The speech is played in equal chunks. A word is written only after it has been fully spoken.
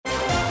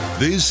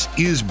This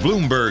is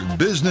Bloomberg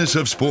Business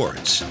of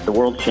Sports. The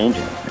world's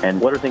changing,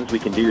 and what are things we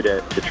can do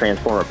to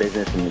transform our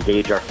business and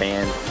engage our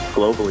fans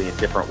globally in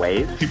different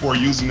ways? People are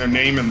using their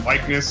name and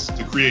likeness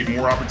to create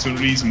more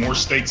opportunities, more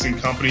stakes in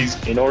companies.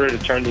 In order to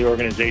turn the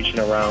organization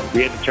around,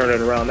 we had to turn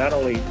it around not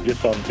only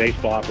just on the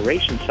baseball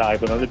operations side,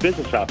 but on the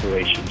business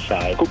operations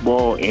side.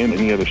 Football and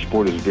any other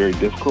sport is very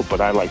difficult,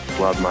 but I like to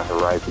broaden my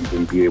horizons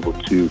and be able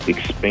to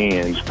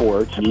expand.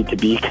 Sports need to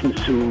be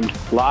consumed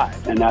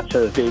live, and that's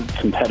a big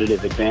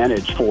competitive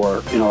advantage for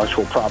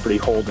intellectual property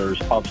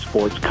holders of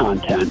sports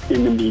content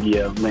in the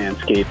media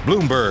landscape.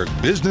 Bloomberg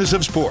Business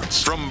of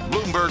Sports from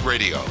Bloomberg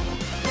Radio.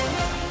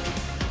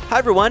 Hi,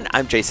 everyone.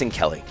 I'm Jason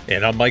Kelly.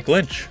 And I'm Mike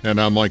Lynch.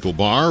 And I'm Michael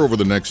Barr. Over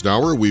the next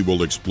hour, we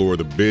will explore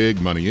the big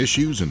money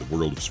issues in the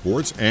world of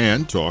sports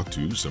and talk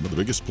to some of the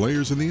biggest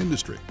players in the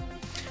industry.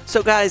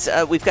 So, guys,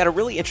 we've got a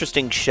really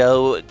interesting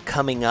show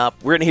coming up.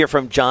 We're going to hear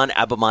from John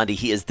Abbamondi.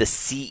 He is the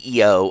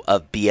CEO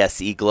of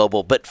BSE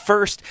Global. But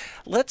first,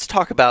 let's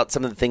talk about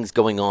some of the things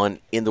going on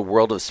in the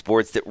world of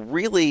sports that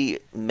really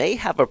may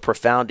have a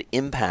profound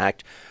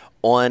impact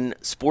on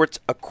sports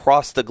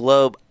across the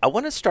globe. I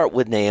want to start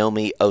with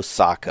Naomi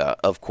Osaka,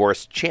 of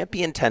course,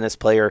 champion tennis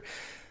player,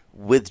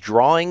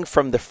 withdrawing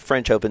from the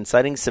French Open,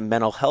 citing some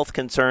mental health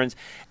concerns.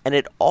 And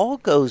it all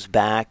goes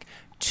back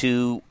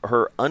to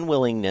her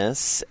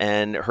unwillingness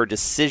and her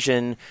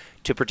decision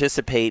to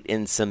participate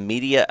in some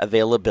media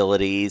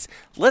availabilities.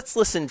 Let's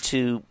listen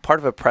to part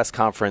of a press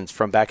conference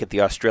from back at the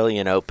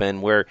Australian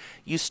Open where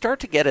you start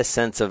to get a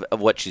sense of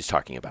what she's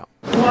talking about.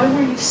 Why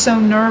were you so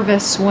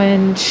nervous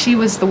when she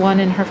was the one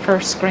in her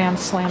first Grand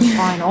Slam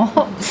final?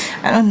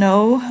 I don't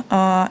know.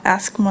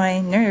 Ask my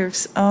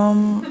nerves.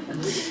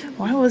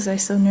 Why was I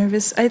so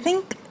nervous? I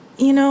think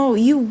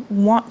you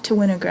want to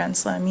win a Grand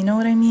Slam, you know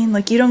what I mean?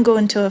 Like, you don't go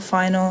into a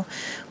final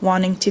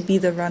wanting to be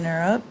the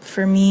runner-up.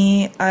 For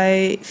me,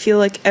 I feel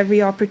like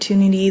every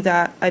opportunity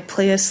that I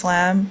play a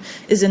slam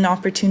is an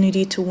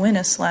opportunity to win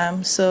a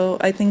slam. So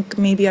I think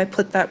maybe I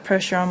put that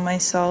pressure on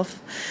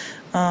myself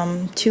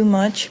too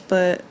much,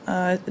 but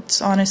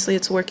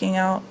it's working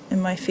out in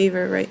my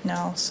favor right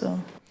now.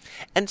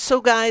 And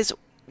so, guys,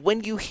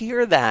 when you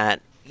hear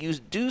that, you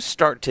do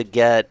start to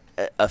get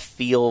a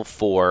feel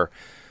for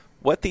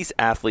what these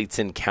athletes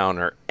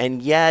encounter,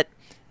 and yet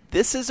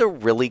this is a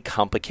really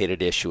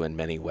complicated issue in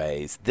many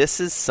ways. This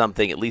is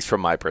something, at least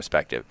from my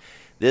perspective,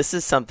 this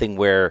is something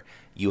where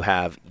you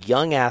have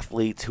young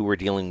athletes who are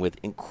dealing with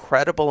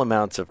incredible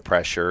amounts of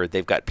pressure.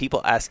 They've got people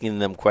asking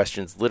them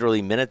questions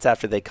literally minutes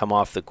after they come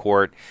off the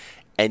court,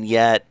 and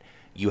yet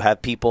you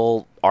have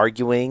people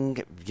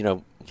arguing,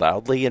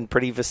 loudly and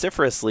pretty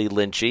vociferously,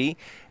 Lynchy,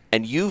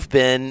 and you've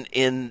been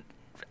in,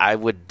 I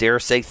would dare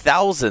say,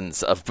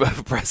 thousands of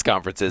press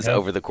conferences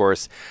over the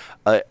course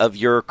of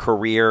your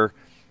career.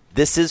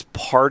 This is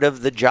part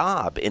of the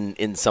job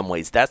in some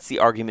ways. That's the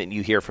argument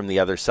you hear from the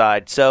other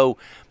side. So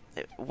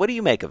what do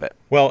you make of it?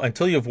 Well,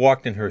 until you've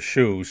walked in her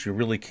shoes, you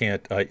really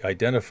can't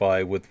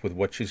identify with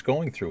what she's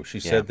going through. She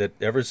said that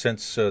ever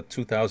since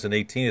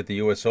 2018 at the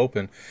U.S.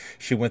 Open,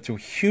 she went through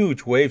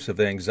huge waves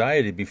of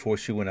anxiety before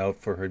she went out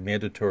for her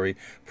mandatory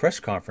press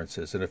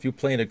conferences. And if you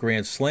play in a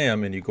Grand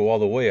Slam and you go all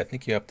the way, I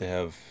think you have to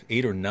have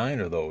 8 or 9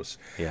 of those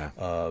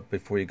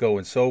before you go.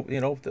 And so,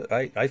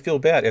 I feel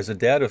bad. As a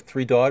dad of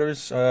 3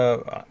 daughters,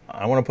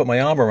 I want to put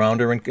my arm around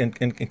her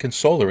and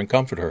console her and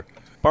comfort her.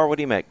 Barr, what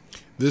do you make?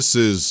 This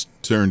is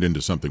turned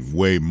into something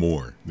way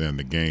more than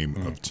the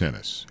game of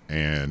tennis,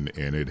 and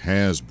it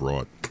has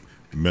brought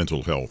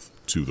mental health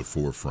to the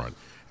forefront.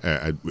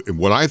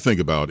 What I think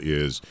about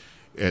is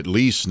at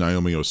least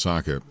Naomi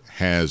Osaka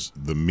has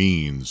the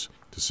means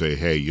to say,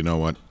 hey, you know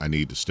what, I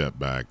need to step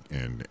back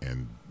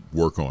and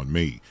work on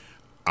me.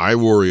 I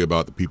worry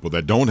about the people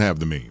that don't have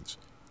the means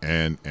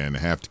and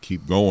have to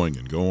keep going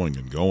and going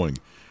and going.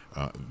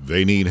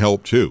 They need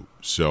help too.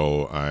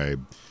 So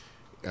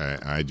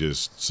I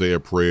just say a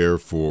prayer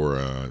for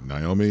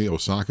Naomi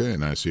Osaka,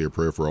 and I say a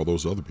prayer for all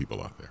those other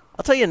people out there.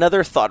 I'll tell you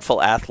another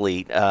thoughtful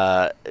athlete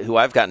who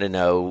I've gotten to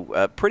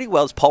know pretty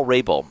well is Paul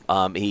Rabel.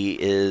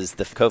 He is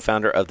the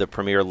co-founder of the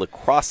Premier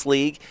Lacrosse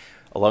League,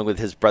 along with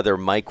his brother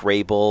Mike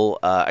Rabel.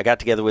 I got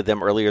together with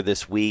them earlier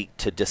this week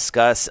to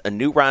discuss a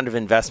new round of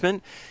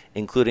investment,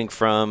 including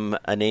from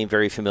a name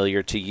very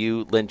familiar to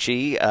you,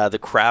 Lynchy, the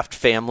Kraft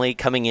family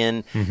coming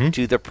in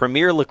to the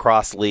Premier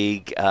Lacrosse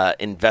League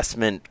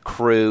investment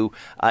crew.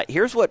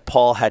 Here's what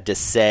Paul had to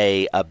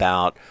say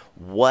about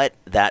what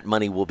that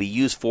money will be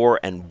used for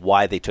and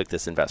why they took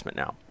this investment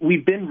now.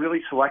 We've been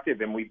really selective,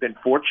 and we've been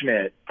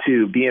fortunate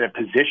to be in a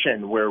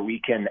position where we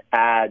can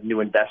add new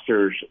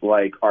investors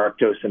like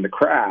Arctos and the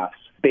Crafts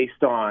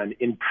based on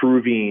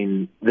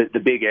improving the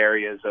big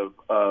areas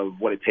of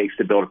what it takes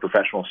to build a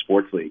professional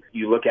sports league.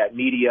 You look at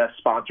media,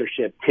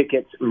 sponsorship,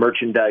 tickets,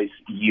 merchandise,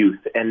 youth,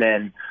 and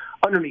then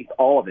underneath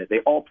all of it, they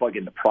all plug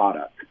into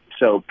product.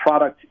 So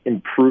product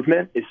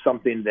improvement is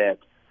something that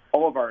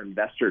all of our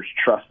investors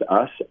trust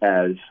us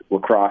as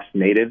lacrosse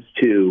natives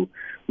to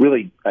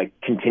really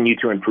continue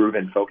to improve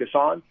and focus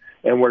on.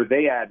 And where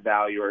they add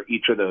value are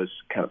each of those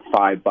kind of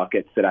 5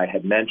 buckets that I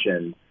had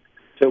mentioned.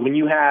 So when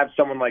you have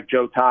someone like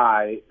Joe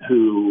Tai,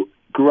 who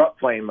grew up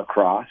playing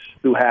lacrosse,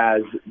 who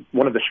has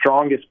one of the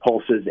strongest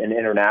pulses in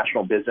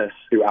international business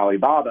through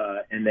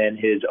Alibaba, and then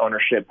his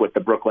ownership with the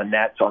Brooklyn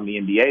Nets on the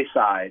NBA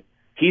side,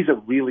 he's a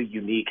really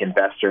unique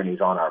investor, and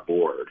he's on our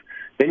board.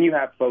 Then you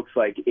have folks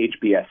like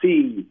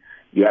HBSE,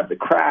 you have the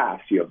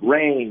Crafts, you have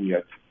Rain, you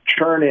have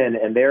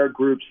Churnin, and there are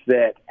groups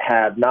that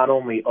have not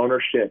only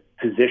ownership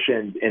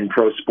positions in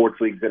pro sports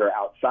leagues that are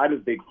outside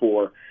of Big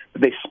Four,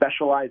 but they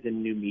specialize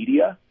in new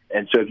media.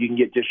 And so if you can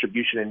get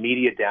distribution and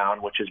media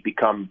down, which has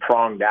become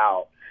pronged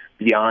out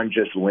beyond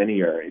just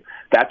linear,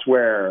 that's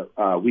where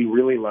we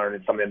really learn,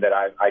 and something that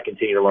I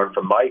continue to learn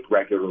from Mike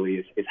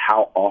regularly is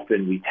how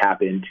often we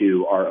tap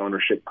into our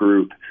ownership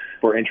group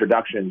for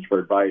introductions, for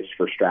advice,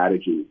 for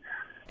strategy.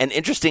 And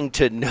interesting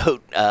to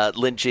note,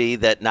 Lynchy,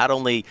 that not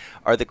only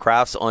are the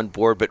Crafts on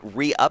board, but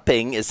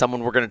re-upping is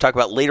someone we're going to talk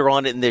about later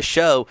on in this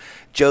show.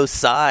 Joe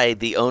Tsai,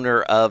 the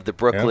owner of the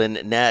Brooklyn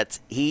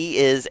Nets, he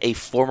is a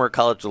former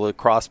college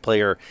lacrosse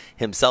player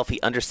himself. He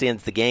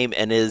understands the game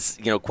and is,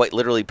 quite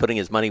literally putting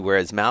his money where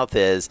his mouth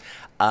is.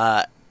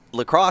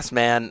 Lacrosse,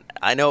 man,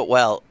 I know it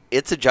well.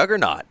 It's a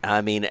juggernaut.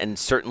 I mean, and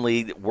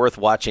certainly worth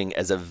watching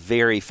as a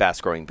very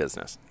fast-growing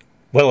business.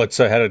 Well, it's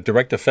had a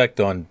direct effect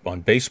on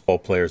baseball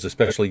players,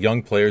 especially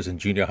young players in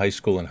junior high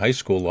school and high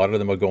school. A lot of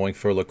them are going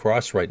for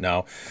lacrosse right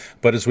now.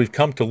 But as we've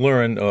come to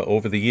learn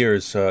over the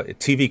years,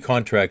 TV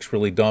contracts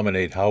really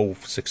dominate how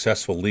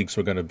successful leagues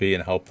are going to be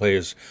and how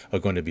players are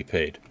going to be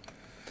paid.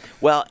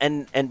 Well,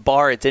 and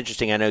Barr, it's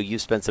interesting. I know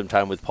you've spent some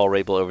time with Paul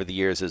Rabel over the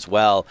years as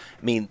well.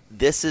 I mean,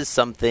 this is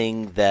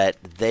something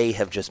that they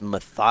have just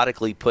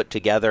methodically put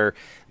together.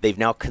 They've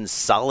now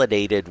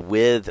consolidated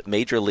with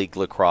Major League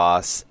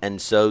Lacrosse, and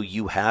so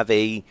you have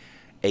a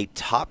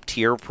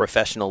top-tier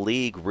professional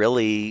league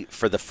really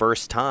for the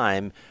first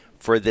time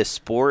for this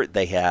sport.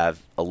 They have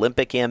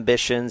Olympic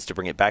ambitions to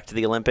bring it back to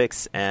the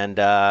Olympics, and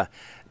the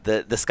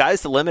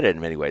sky's the limit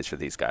in many ways for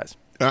these guys.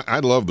 I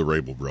love the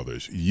Rabel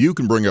brothers. You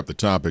can bring up the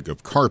topic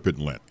of carpet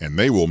lint, and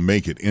they will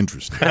make it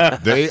interesting.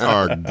 They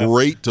are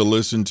great to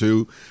listen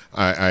to.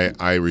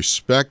 I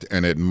respect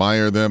and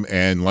admire them.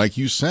 And like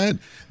you said,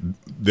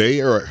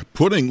 they are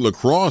putting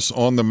lacrosse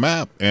on the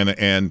map.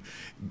 And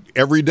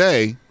every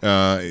day,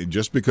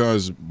 just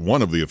because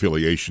one of the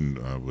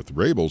affiliation with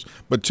Rabels,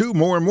 but two,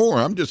 more and more,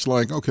 I'm just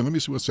like, okay, let me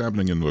see what's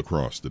happening in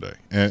lacrosse today.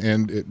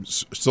 And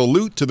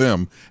salute to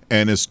them,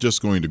 and it's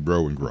just going to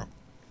grow and grow.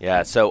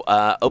 Yeah, so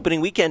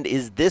opening weekend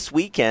is this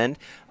weekend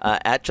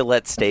at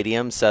Gillette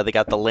Stadium. So they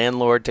got the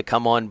landlord to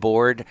come on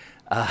board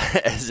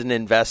as an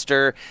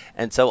investor.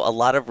 And so a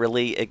lot of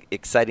really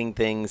exciting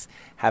things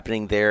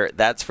happening there,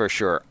 that's for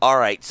sure. All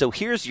right, so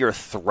here's your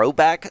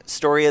throwback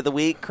story of the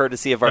week,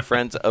 courtesy of our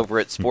friends over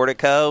at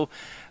Sportico.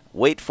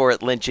 Wait for it,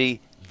 Lynchy.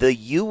 The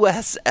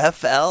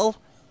USFL,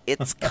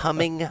 it's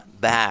coming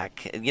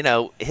back.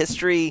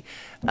 History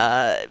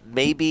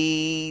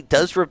maybe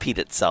does repeat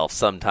itself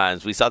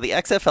sometimes. We saw the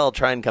XFL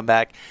try and come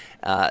back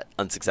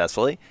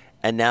unsuccessfully.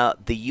 And now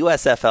the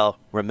USFL.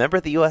 Remember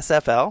the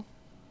USFL?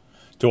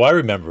 Do I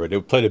remember it?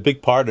 It played a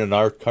big part in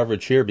our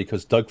coverage here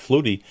because Doug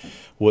Flutie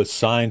was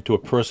signed to a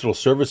personal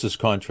services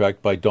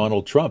contract by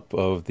Donald Trump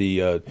of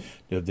the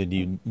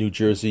New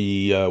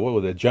Jersey,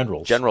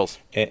 Generals. Generals.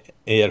 And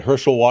they had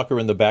Herschel Walker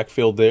in the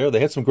backfield there. They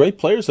had some great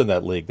players in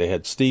that league. They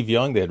had Steve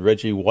Young, they had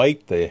Reggie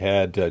White, they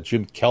had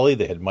Jim Kelly,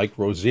 they had Mike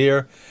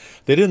Rozier.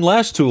 They didn't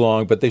last too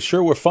long, but they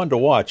sure were fun to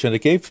watch. And it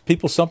gave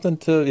people something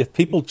to, if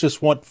people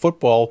just want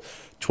football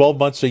 12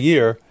 months a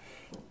year,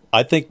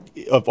 I think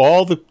of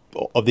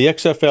the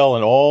XFL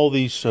and all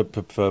these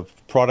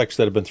products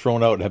that have been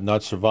thrown out and have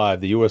not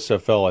survived, the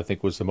USFL, I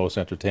think, was the most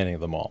entertaining of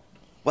them all.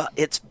 Well,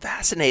 it's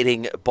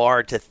fascinating,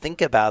 Barr, to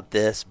think about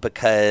this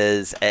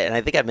because, and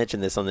I think I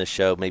mentioned this on this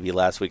show maybe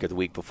last week or the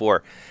week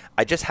before,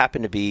 I just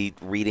happened to be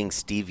reading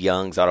Steve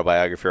Young's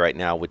autobiography right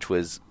now, which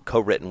was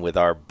co-written with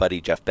our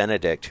buddy Jeff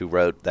Benedict, who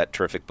wrote that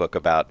terrific book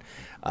about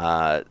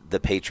the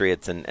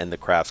Patriots and the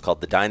Crafts called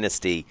The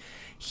Dynasty.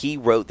 He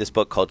wrote this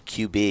book called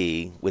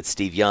QB with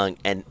Steve Young,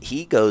 and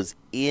he goes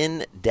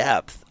in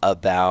depth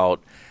about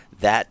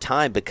that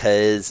time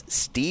because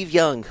Steve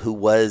Young, who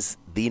was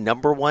the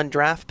number one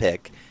draft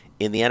pick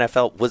in the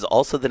NFL, was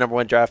also the number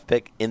one draft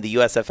pick in the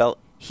USFL.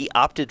 He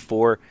opted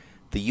for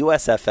the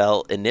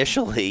USFL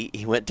initially.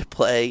 He went to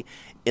play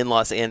in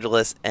Los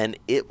Angeles, and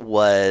it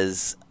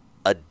was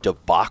a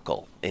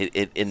debacle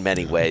in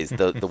many ways,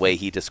 the way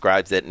he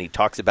describes it. And he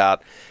talks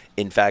about,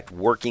 in fact,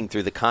 working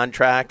through the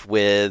contract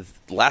with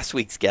last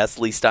week's guest,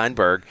 Lee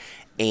Steinberg,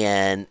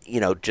 and,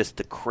 just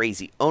the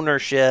crazy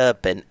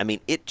ownership. And, I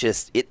mean,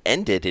 it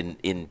ended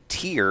in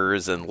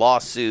tears and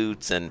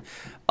lawsuits and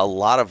a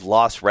lot of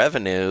lost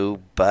revenue,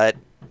 but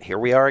here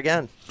we are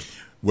again.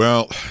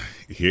 Well,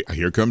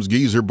 here comes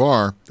Geezer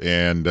Barr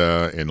and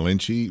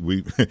Lynchy.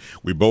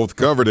 We both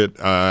covered it.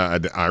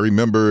 I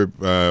remember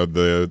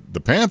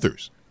the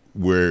Panthers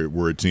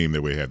were a team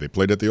that we had. They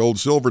played at the old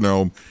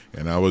Silverdome,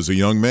 and I was a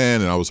young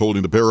man, and I was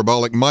holding the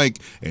parabolic mic,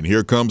 and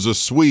here comes a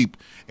sweep,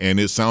 and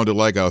it sounded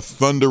like a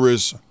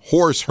thunderous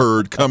horse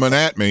herd coming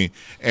at me,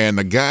 and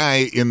the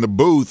guy in the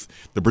booth,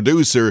 the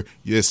producer,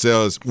 just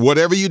says,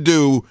 "Whatever you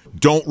do,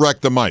 don't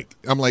wreck the mic."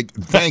 I'm like,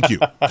 "Thank you."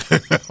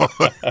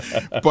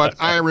 But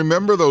I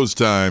remember those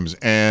times,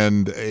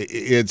 and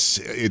it's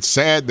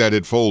sad that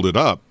it folded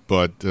up,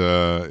 but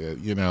we're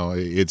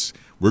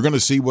going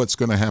to see what's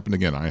going to happen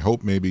again. I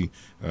hope maybe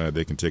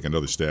they can take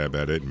another stab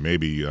at it and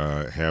maybe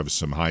have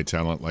some high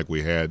talent like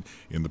we had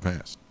in the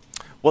past.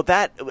 Well,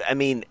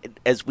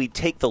 as we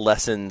take the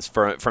lessons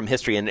from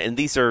history, and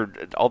these are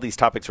all these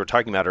topics we're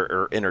talking about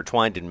are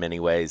intertwined in many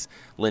ways,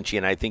 Lynchy,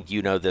 and I think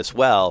you know this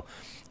well.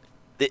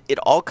 It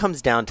all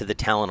comes down to the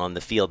talent on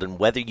the field and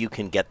whether you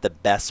can get the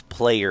best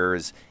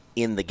players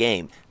in the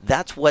game.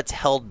 That's what's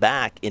held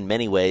back, in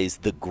many ways,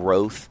 the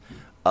growth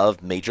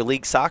of Major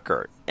League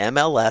Soccer.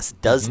 MLS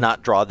does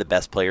not draw the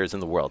best players in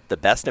the world. The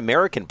best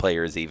American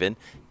players even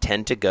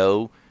tend to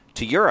go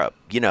to Europe.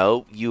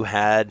 You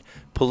had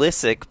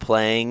Pulisic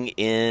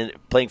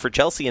playing for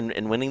Chelsea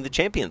and winning the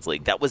Champions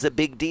League. That was a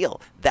big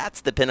deal.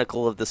 That's the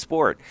pinnacle of the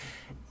sport.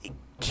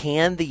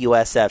 Can the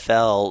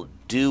USFL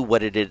do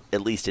what it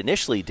at least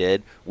initially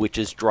did, which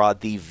is draw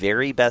the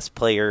very best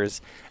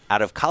players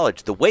out of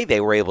college? The way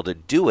they were able to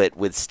do it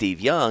with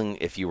Steve Young,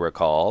 if you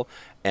recall,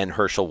 and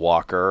Herschel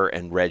Walker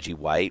and Reggie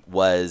White,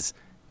 was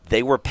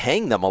they were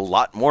paying them a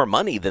lot more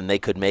money than they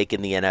could make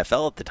in the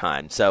NFL at the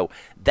time. So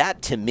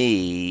that, to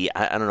me,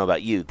 I don't know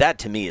about you, that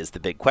to me is the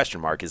big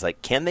question mark, is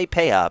like, can they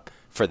pay up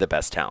for the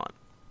best talent?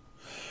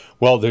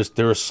 Well,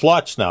 there are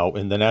slots now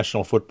in the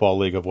National Football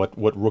League of what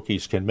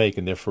rookies can make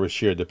in their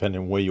first year,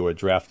 depending on where you were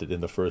drafted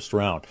in the first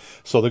round.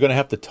 So they're going to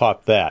have to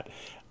top that.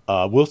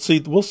 We'll see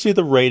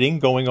the rating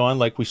going on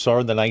like we saw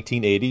in the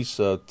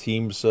 1980s.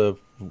 Teams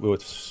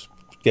with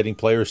getting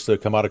players to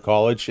come out of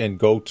college and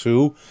go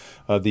to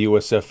the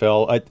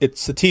USFL.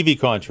 It's the TV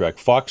contract.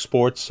 Fox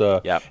Sports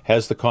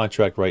has the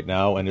contract right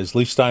now, and as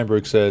Lee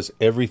Steinberg says,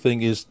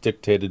 everything is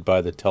dictated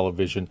by the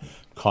television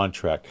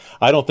contract.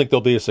 I don't think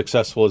they'll be as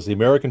successful as the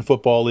American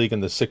Football League in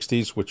the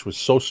 60s, which was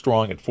so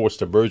strong it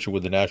forced a merger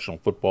with the National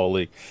Football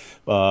League.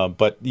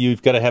 But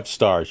you've got to have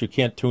stars. You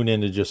can't tune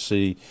in to just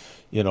see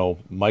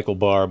Michael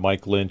Barr,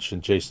 Mike Lynch,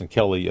 and Jason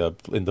Kelly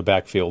in the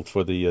backfield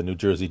for the New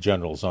Jersey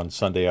Generals on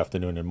Sunday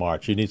afternoon in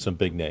March. You need some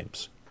big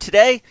names.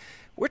 Today,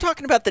 we're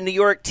talking about the New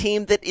York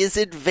team that is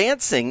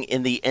advancing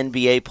in the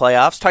NBA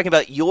playoffs, talking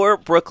about your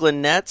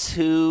Brooklyn Nets,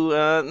 who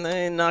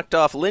they knocked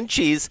off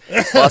Lynch's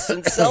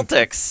Boston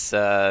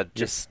Celtics,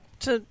 just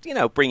to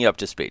bring you up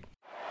to speed.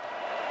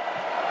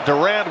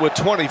 Durant with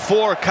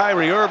 24,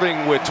 Kyrie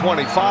Irving with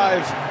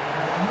 25,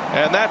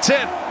 and that's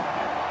it.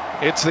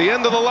 It's the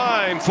end of the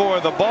line for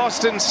the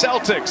Boston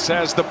Celtics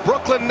as the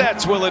Brooklyn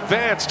Nets will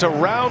advance to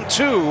round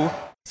 2.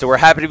 So we're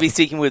happy to be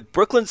speaking with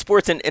Brooklyn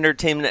Sports and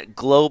Entertainment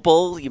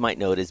Global. You might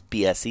know it as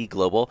BSE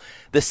Global.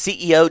 The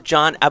CEO,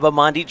 John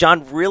Abbamondi.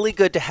 John, really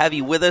good to have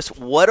you with us.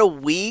 What a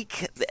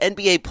week. The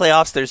NBA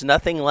playoffs, there's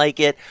nothing like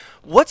it.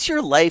 What's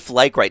your life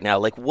like right now?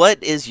 Like,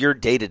 what is your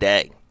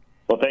day-to-day?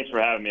 Well, thanks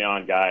for having me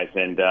on, guys.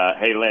 And,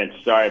 hey, Lynch,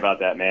 sorry about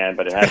that, man,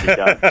 but it had to be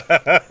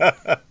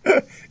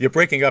done. You're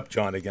breaking up,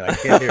 John, again. I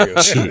can't hear you.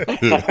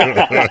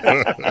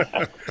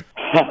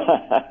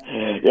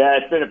 Yeah,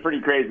 it's been a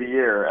pretty crazy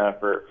year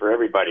for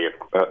everybody.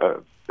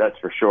 That's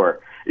for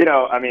sure.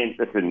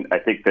 Listen, I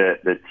think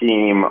the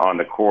team on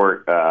the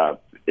court the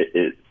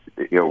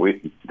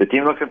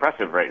team looks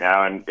impressive right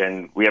now,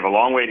 and we have a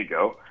long way to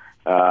go.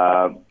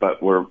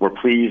 But we're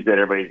pleased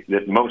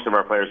that most of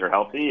our players are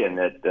healthy and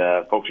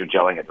that folks are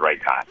gelling at the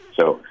right time.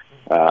 So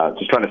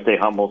just trying to stay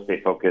humble,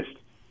 stay focused,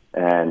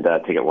 and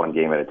take it one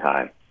game at a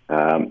time.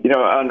 On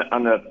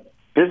the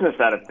business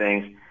side of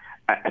things,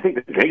 I think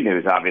the big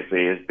news,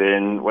 obviously, has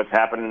been what's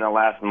happened in the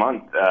last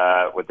month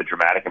with the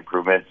dramatic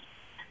improvements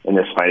in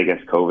this fight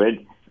against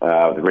COVID.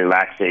 The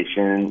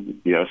relaxation,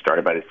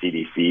 started by the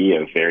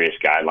CDC of various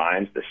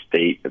guidelines. The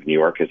state of New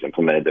York has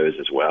implemented those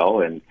as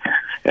well.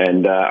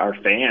 And our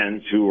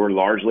fans, who were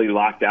largely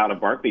locked out of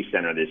Barclays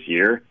Center this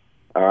year,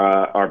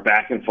 are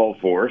back in full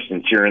force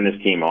and cheering this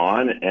team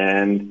on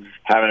and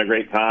having a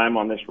great time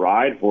on this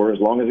ride for as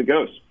long as it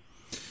goes.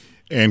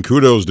 And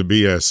kudos to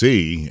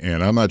BSE,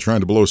 and I'm not trying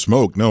to blow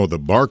smoke. No, the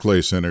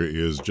Barclays Center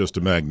is just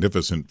a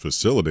magnificent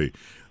facility.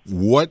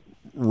 What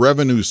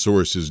revenue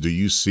sources do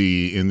you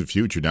see in the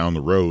future down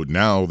the road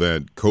now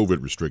that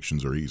COVID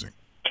restrictions are easing?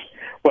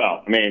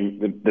 Well,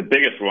 the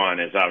biggest one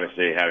is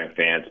obviously having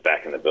fans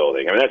back in the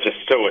building. That's just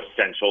so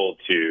essential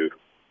to,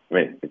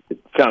 it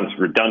sounds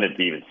redundant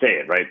to even say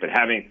it, right? But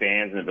having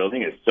fans in the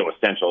building is so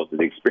essential to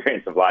the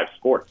experience of live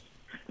sports.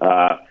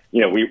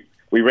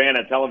 We ran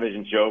a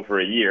television show for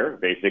a year,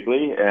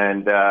 basically,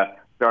 and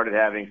started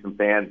having some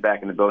fans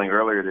back in the building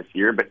earlier this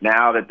year. But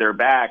now that they're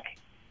back,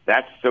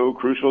 that's so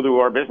crucial to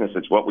our business.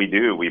 It's what we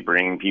do. We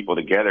bring people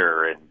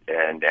together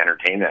and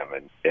entertain them.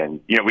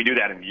 And we do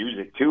that in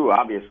music, too,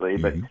 obviously.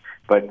 Mm-hmm.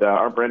 But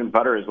our bread and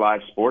butter is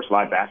live sports,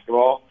 live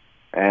basketball.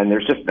 And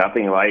there's just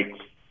nothing like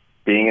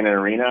being in an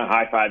arena,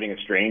 high-fiving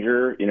a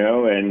stranger,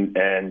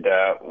 and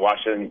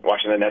watching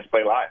the Nets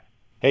play live.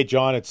 Hey,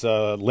 John, it's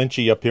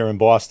Lynchy up here in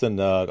Boston.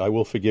 I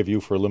will forgive you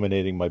for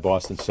eliminating my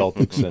Boston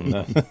Celtics.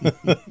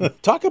 And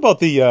talk about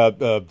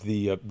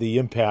the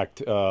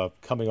impact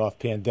coming off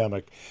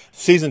pandemic.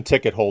 Season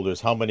ticket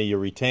holders, how many you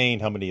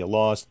retained, how many you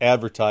lost,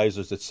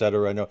 advertisers, et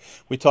cetera. I know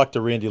we talked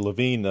to Randy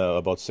Levine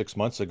about 6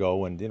 months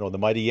ago, and the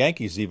mighty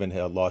Yankees even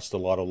had lost a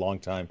lot of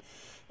long-time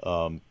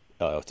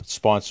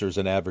sponsors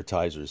and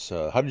advertisers.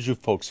 How did you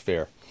folks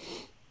fare?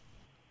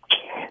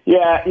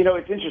 Yeah,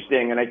 it's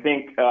interesting, and I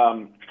think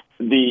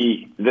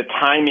the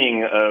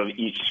timing of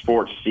each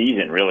sports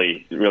season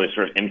really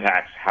sort of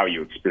impacts how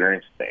you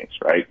experience things,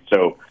 right?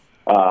 So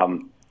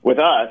with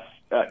us,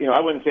 I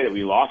wouldn't say that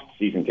we lost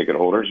season ticket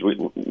holders. We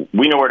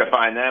know where to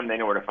find them; they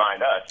know where to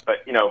find us.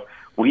 But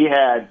we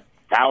had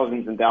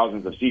thousands and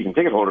thousands of season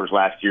ticket holders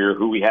last year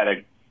who we had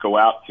to go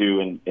out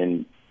to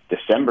in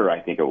December, I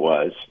think it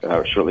was,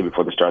 shortly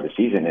before the start of the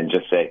season, and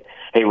just say,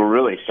 "Hey, we're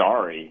really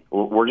sorry.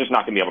 We're just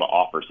not going to be able to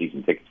offer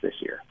season tickets this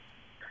year."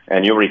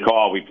 And you'll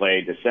recall we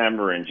played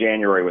December and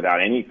January without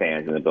any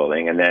fans in the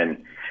building, and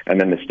then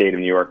the state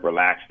of New York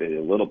relaxed it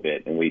a little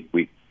bit, and we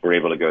were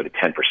able to go to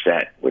 10%,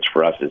 which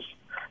for us is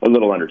a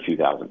little under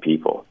 2,000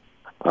 people.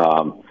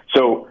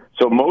 So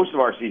most of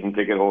our season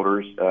ticket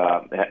holders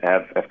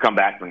have come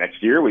back for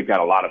next year. We've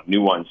got a lot of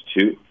new ones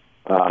too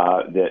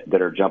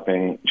that are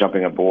jumping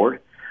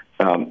aboard.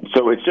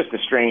 So it's just a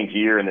strange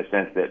year in the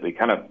sense that we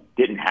kind of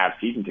didn't have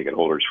season ticket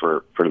holders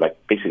for like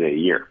basically a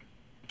year.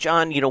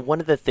 John,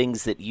 one of the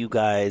things that you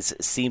guys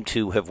seem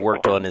to have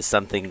worked on is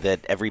something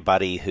that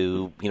everybody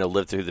who,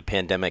 lived through the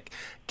pandemic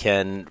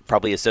can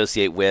probably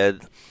associate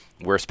with.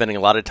 We're spending a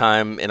lot of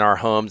time in our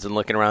homes and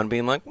looking around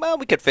being like, well,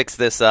 we could fix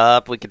this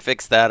up. We could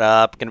fix that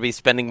up. Going to be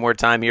spending more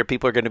time here.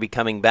 People are going to be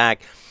coming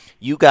back.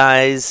 You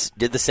guys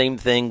did the same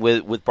thing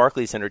with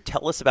Barclays Center.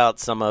 Tell us about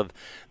some of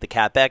the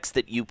CapEx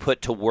that you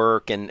put to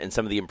work and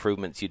some of the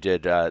improvements you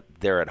did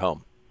there at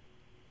home.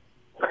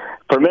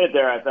 For a minute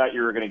there, I thought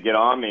you were going to get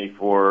on me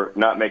for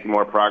not making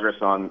more progress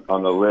on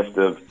the list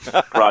of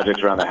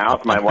projects around the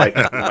house. My wife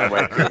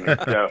gave me.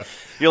 So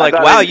you're like,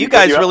 wow, you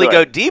guys really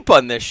go deep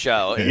on this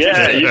show.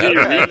 Yeah, you did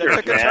your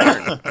research,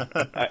 man.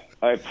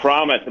 I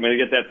promise I'm going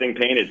to get that thing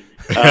painted.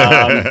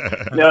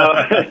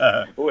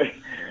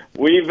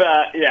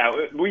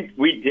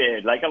 We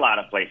did, like a lot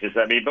of places.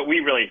 But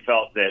we really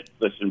felt that,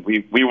 listen,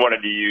 we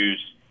wanted to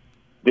use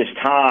this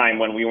time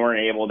when we weren't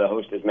able to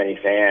host as many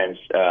fans,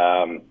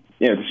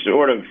 to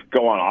sort of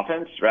go on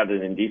offense rather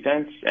than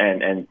defense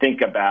and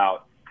think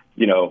about,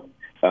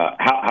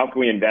 how can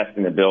we invest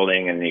in the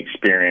building and the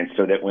experience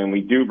so that when we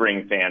do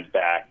bring fans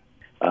back,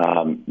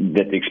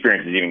 that the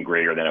experience is even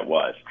greater than it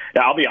was.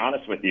 Now, I'll be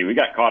honest with you. We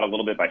got caught a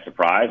little bit by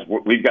surprise.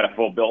 We've got a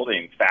full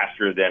building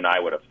faster than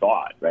I would have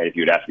thought, right, if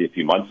you'd asked me a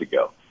few months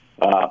ago.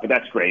 But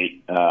that's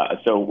great.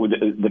 So with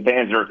the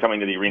fans that are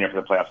coming to the arena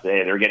for the playoffs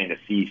today, they're getting to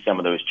see some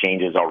of those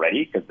changes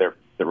already because they're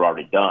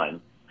already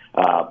done.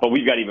 But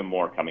we've got even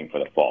more coming for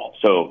the fall.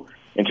 So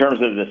in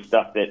terms of the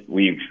stuff that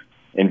we've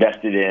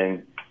invested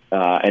in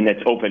and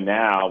that's open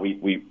now,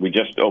 we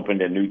just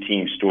opened a new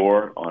team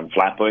store on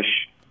Flatbush.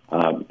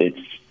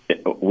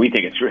 We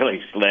think it's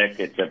really slick.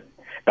 It's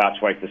about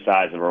twice the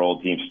size of our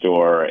old team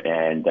store,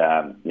 and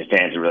the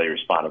fans have really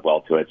responded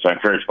well to it. So I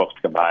encourage folks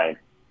to come by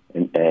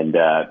and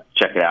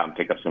check it out and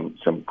pick up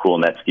some cool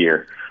Nets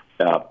gear.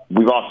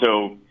 We've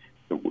also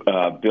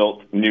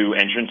built new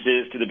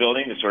entrances to the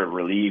building to sort of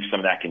relieve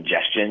some of that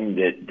congestion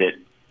that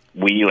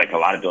we, like a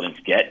lot of buildings,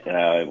 get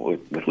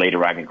with late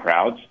arriving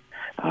crowds.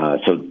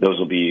 So those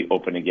will be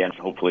open again.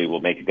 Hopefully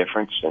will make a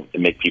difference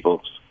and make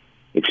people's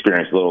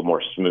experience a little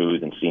more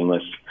smooth and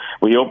seamless.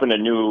 We opened a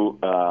new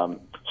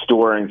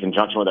store in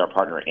conjunction with our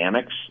partner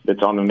Amex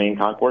that's on the main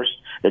concourse.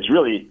 It's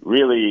really,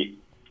 really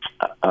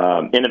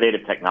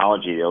innovative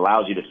technology. It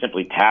allows you to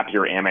simply tap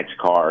your Amex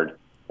card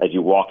as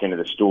you walk into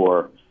the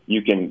store.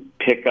 You can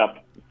pick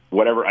up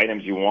whatever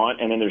items you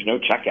want, and then there's no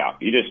checkout.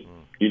 You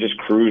just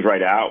cruise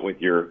right out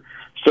with your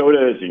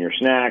sodas and your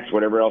snacks,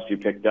 whatever else you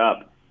picked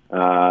up.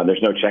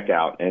 There's no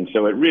checkout, and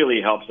so it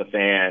really helps a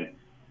fan,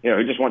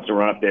 who just wants to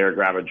run up there,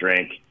 grab a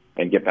drink,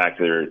 and get back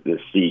to their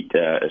seat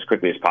as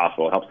quickly as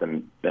possible. It helps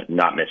them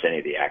not miss any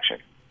of the action.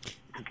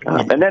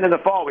 And then in the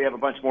fall, we have a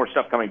bunch more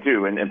stuff coming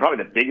too, and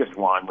probably the biggest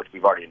one, which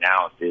we've already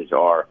announced, is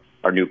our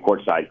new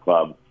courtside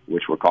club,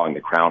 which we're calling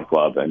the Crown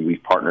Club, and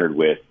we've partnered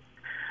with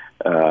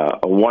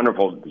a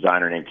wonderful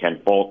designer named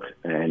Ken Folk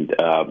and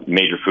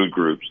Major Food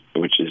Groups,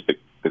 which is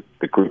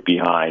the group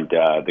behind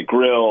The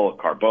Grill,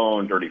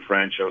 Carbone, Dirty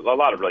French, a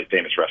lot of really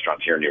famous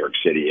restaurants here in New York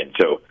City. And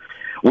so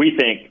we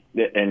think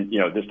that, and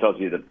this tells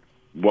you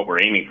what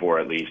we're aiming for,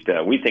 at least,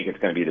 we think it's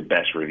going to be the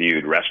best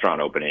reviewed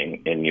restaurant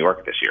opening in New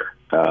York this year.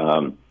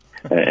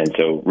 And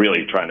so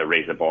really trying to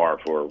raise the bar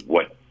for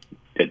what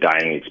a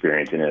dining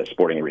experience in a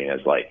sporting arena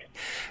is like.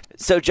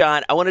 So,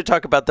 John, I want to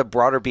talk about the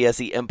broader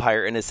BSE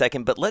empire in a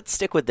second, but let's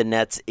stick with the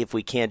Nets if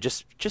we can,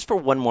 just for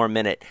one more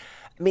minute.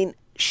 I mean,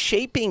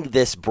 shaping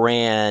this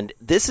brand,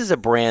 this is a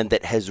brand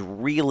that has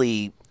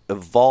really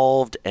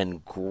evolved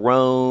and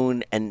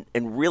grown and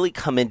really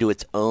come into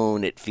its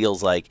own, it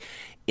feels like,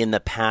 in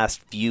the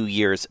past few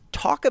years.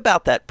 Talk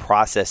about that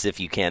process if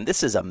you can.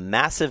 This is a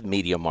massive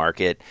media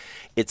market.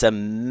 It's a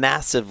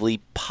massively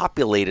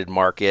populated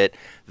market,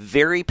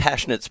 very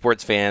passionate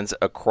sports fans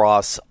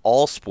across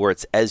all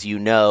sports, as you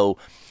know.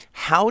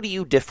 How do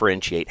you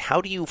differentiate?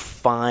 How do you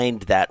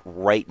find that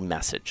right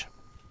message?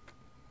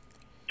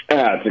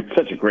 It's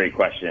such a great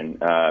question.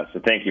 So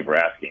thank you for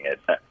asking it.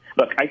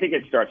 Look, I think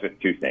it starts with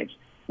two things.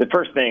 The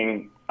first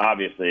thing,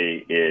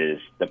 obviously, is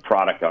the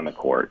product on the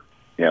court.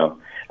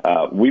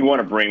 We want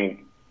to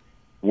bring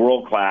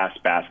world-class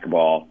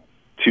basketball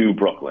to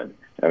Brooklyn.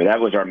 I mean, that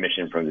was our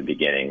mission from the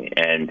beginning.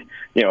 And,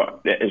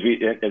 as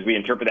we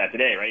interpret that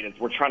today, right,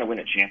 we're trying to win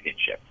a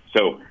championship.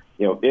 So,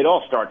 it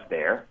all starts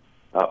there.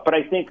 But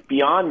I think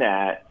beyond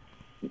that,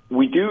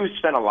 we do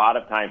spend a lot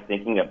of time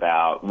thinking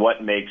about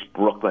what makes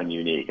Brooklyn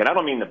unique. And I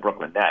don't mean the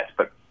Brooklyn Nets,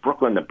 but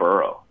Brooklyn, the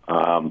borough.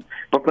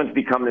 Brooklyn's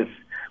become this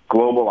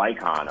global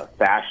icon of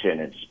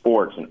fashion and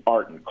sports and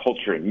art and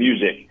culture and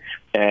music.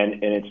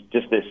 And it's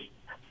just this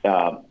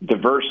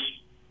diverse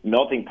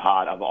melting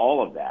pot of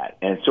all of that.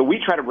 And so we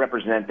try to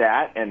represent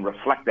that and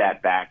reflect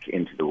that back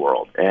into the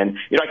world. And,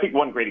 I think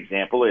one great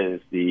example is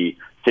the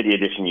City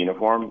Edition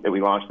uniform that we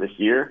launched this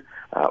year,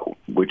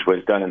 which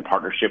was done in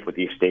partnership with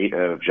the estate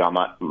of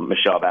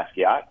Jean-Michel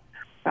Basquiat,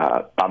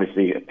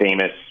 obviously a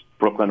famous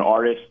Brooklyn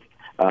artist,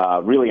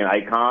 really an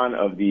icon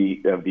of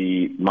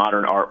the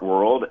modern art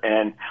world.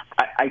 And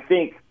I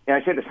think,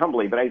 and I say this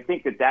humbly, but I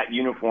think that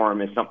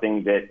uniform is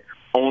something that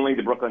only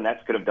the Brooklyn Nets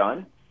could have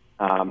done.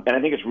 And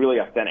I think it's really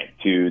authentic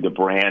to the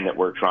brand that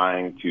we're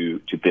trying to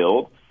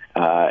build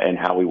and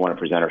how we want to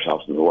present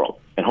ourselves in the world.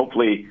 And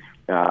hopefully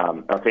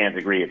our fans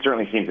agree. It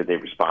certainly seems that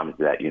they've responded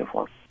to that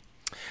uniform.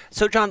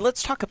 So, John,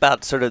 let's talk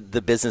about sort of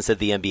the business of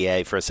the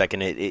NBA for a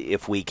second,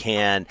 if we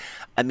can.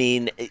 I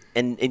mean,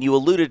 and you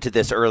alluded to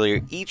this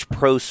earlier, each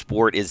pro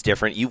sport is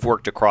different. You've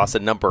worked across a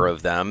number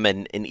of them,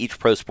 and each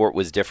pro sport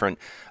was different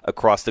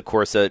across the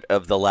course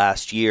of the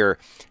last year.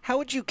 How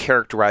would you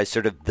characterize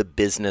sort of the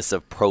business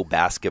of pro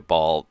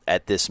basketball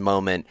at this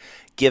moment,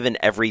 given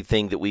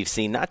everything that we've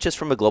seen, not just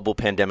from a global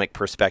pandemic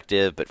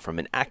perspective, but from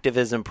an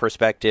activism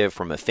perspective,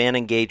 from a fan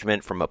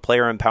engagement, from a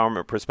player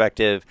empowerment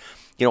perspective?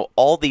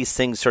 All these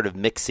things sort of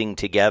mixing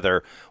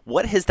together.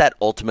 What has that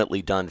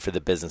ultimately done for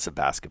the business of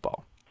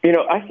basketball?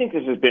 I think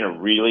this has been a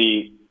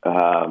really,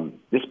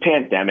 this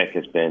pandemic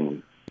has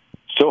been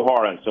so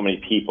hard on so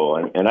many people.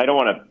 And I don't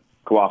want to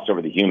gloss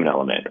over the human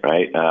element,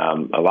 right?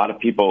 A lot of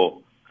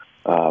people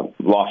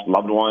lost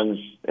loved ones.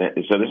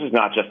 So this is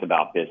not just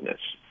about business.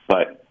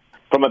 But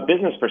from a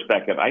business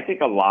perspective, I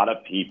think a lot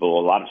of people,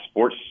 a lot of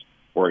sports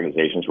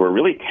organizations were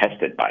really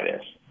tested by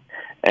this.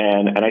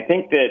 And I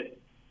think that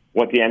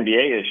what the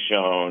NBA has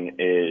shown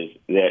is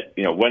that,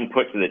 when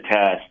put to the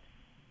test,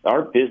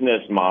 our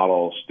business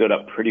model stood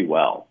up pretty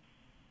well.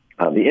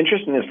 The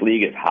interest in this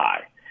league is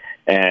high.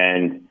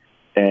 And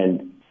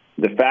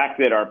the fact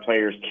that our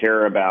players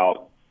care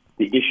about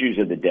the issues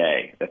of the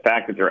day, the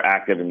fact that they're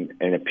active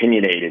and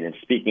opinionated and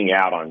speaking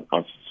out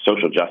on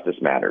social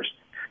justice matters,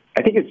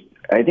 I think it's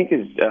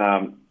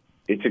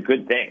a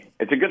good thing.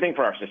 It's a good thing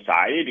for our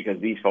society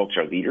because these folks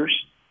are leaders.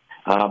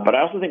 But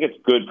I also think it's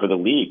good for the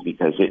league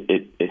because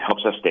it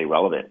helps us stay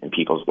relevant in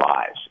people's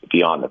lives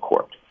beyond the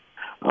court.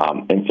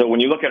 And so when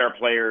you look at our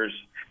players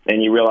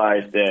and you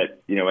realize that,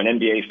 an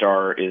NBA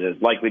star is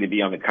as likely to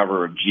be on the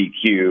cover of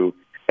GQ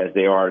as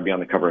they are to be on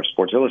the cover of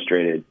Sports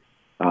Illustrated,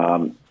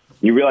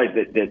 you realize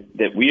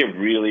that we have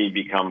really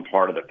become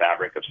part of the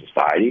fabric of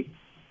society.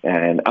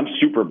 And I'm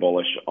super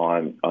bullish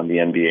on the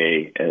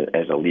NBA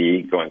as a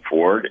league going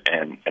forward.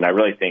 And I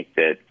really think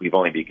that we've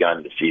only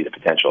begun to see the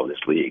potential of this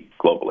league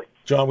globally.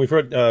 John, we've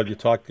heard you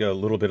talk a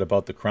little bit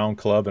about the Crown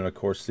Club and, of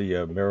course, the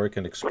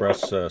American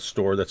Express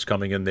store that's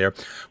coming in there.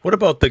 What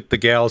about the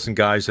gals and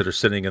guys that are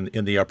sitting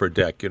in the upper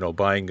deck,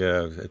 buying,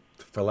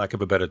 for lack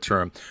of a better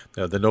term,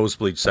 the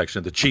nosebleed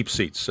section, the cheap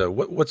seats?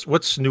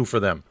 What's new for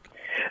them?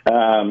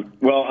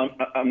 Well,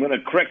 I'm going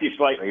to correct you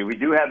slightly. We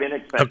do have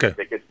inexpensive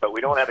tickets, but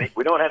we don't have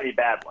any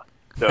bad ones.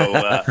 So,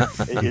 as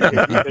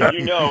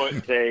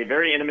it's a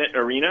very intimate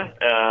arena.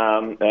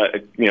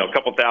 A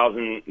couple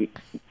thousand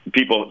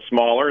people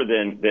smaller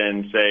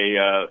than say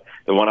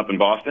the one up in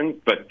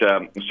Boston. But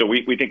so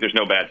we think there's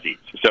no bad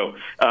seats. So,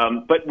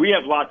 but we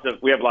have lots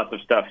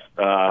of stuff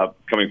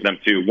coming for them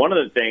too. One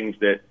of the things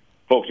that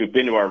folks who've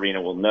been to our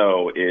arena will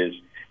know is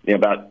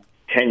about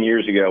 10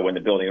 years ago when the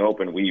building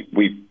opened,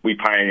 we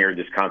pioneered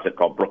this concept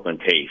called Brooklyn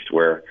Taste,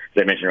 where,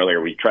 as I mentioned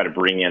earlier, we try to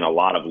bring in a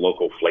lot of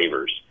local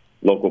flavors,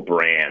 local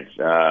brands,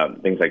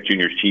 things like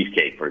Junior's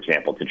Cheesecake, for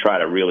example, to try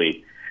to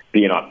really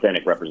be an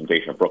authentic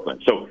representation of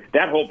Brooklyn. So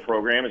that whole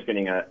program is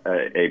getting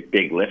a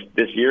big lift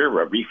this year,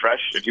 a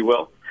refresh, if you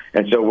will.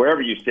 And so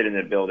wherever you sit in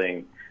the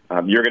building,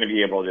 you're going to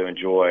be able to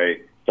enjoy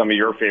some of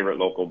your favorite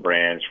local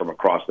brands from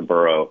across the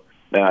borough,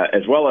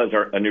 as well as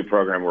a new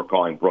program we're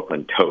calling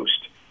Brooklyn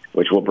Toast,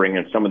 which will bring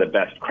in some of the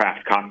best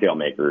craft cocktail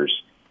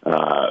makers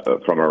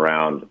from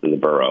around the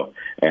borough.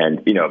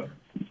 And,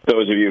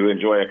 those of you who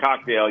enjoy a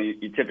cocktail,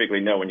 you typically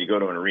know when you go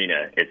to an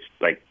arena, it's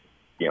like,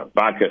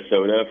 vodka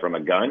soda from a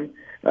gun,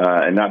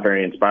 and not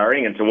very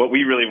inspiring. And so what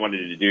we really wanted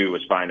to do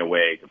was find a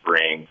way to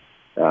bring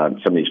some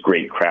of these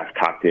great craft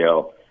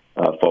cocktail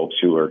folks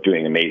who are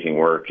doing amazing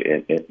work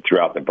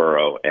throughout the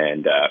borough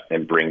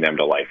and bring them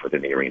to life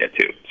within the arena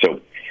too.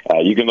 So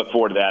you can look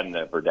forward to that in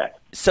the Verdette.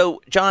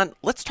 So, John,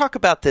 let's talk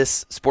about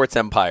this sports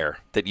empire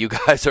that you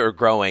guys are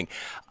growing.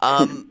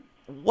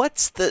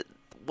 What's the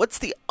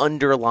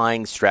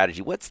underlying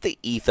strategy? What's the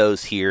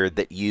ethos here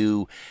that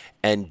you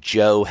and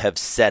Joe have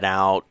set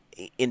out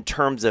in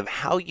terms of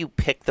how you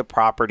pick the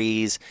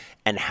properties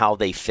and how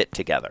they fit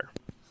together?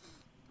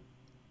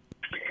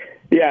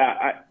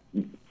 Yeah,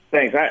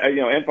 thanks.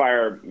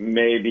 Empire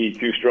may be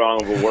too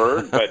strong of a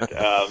word,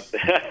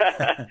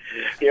 but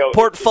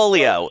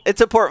portfolio. It's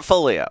a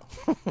portfolio.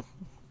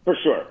 For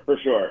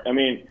sure. I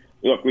mean,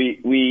 look, we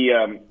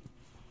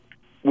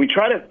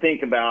try to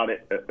think about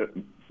it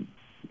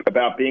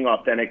about being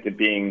authentic to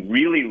being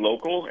really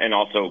local and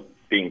also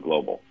being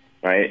global,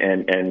 right?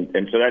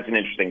 And so that's an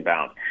interesting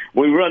balance.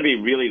 We want to be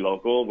really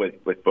local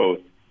with both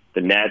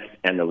the Nets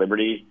and the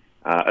Liberty,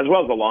 as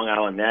well as the Long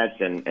Island Nets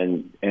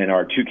and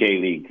our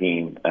 2K League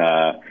team,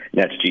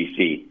 Nets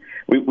GC.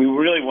 We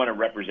really want to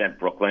represent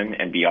Brooklyn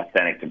and be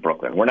authentic to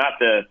Brooklyn. We're not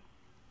the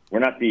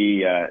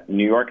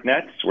New York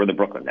Nets. We're the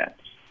Brooklyn Nets,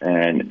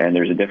 and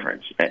there's a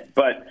difference.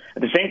 But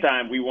at the same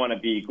time, we want to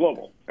be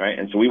global, right?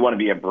 And so we want to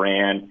be a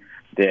brand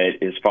that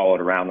is followed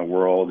around the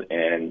world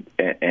and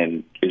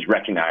is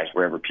recognized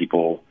wherever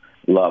people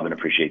love and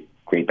appreciate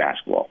great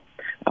basketball.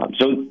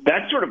 So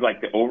that's sort of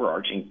like the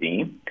overarching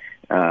theme,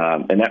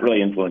 and that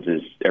really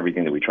influences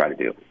everything that we try to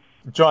do.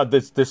 John,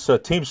 this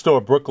team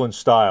store Brooklyn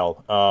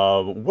style,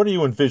 what do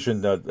you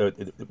envision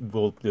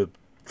will the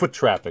foot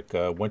traffic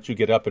once you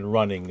get up and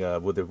running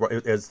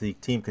as the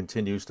team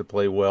continues to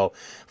play well,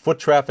 foot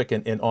traffic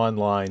and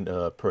online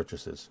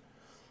purchases?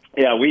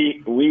 Yeah,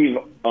 we've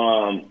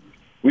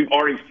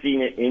already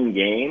seen it in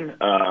game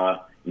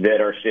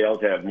that our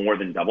sales have more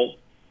than doubled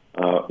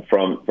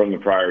from the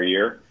prior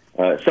year.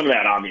 Some of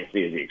that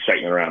obviously is the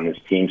excitement around this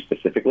team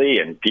specifically,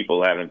 and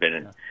people haven't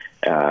been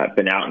out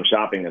and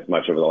shopping as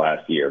much over the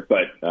last year.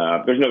 But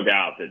there's no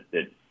doubt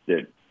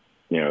that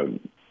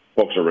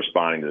folks are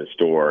responding to the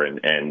store,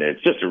 and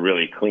it's just a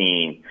really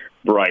clean,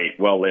 bright,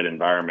 well-lit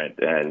environment,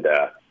 and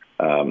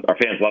our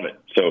fans love it.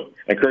 So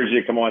I encourage you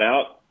to come on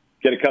out,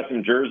 get a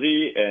custom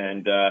jersey,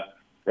 and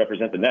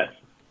represent the Nets.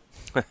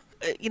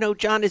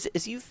 John,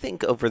 as you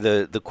think over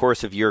the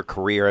course of your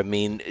career, I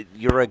mean,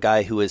 you're a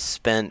guy who has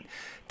spent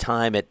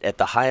time at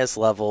the highest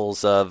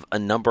levels of a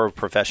number of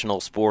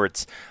professional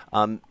sports,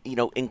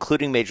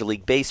 including Major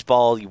League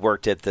Baseball. You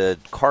worked at the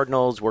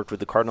Cardinals, worked with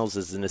the Cardinals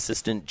as an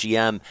assistant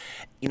GM.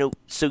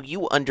 So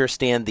you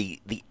understand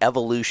the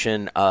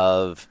evolution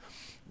of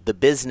the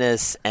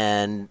business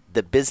and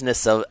the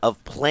business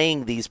of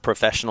playing these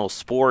professional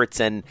sports,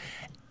 and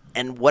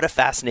what a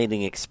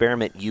fascinating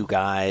experiment you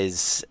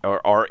guys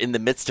are in the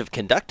midst of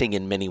conducting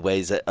in many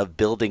ways, of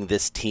building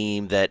this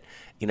team that,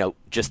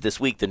 just this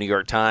week, the New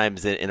York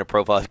Times, in a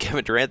profile of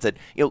Kevin Durant, said,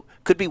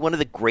 could be one of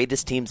the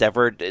greatest teams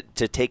ever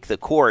to take the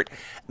court.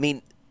 I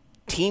mean,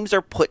 teams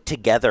are put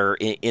together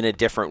in a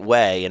different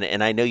way,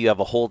 and I know you have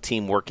a whole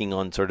team working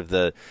on sort of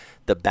the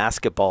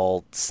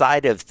basketball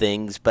side of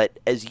things, but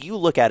as you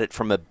look at it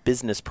from a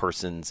business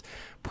person's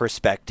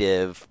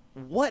perspective,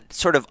 what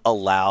sort of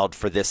allowed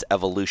for this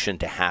evolution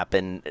to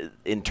happen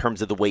in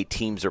terms of the way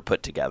teams are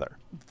put together?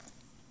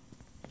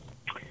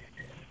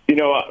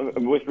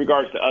 With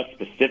regards to us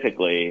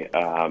specifically,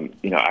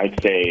 I'd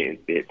say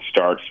it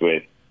starts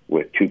with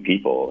two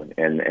people,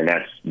 and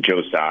that's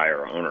Joe Tsai,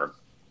 our owner,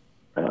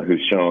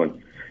 who's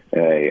shown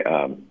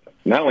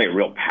not only a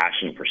real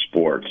passion for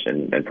sports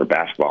and for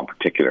basketball in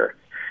particular,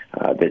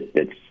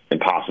 that's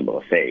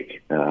impossible to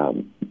fake,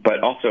 but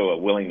also a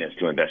willingness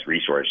to invest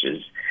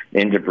resources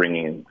into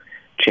bringing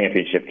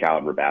championship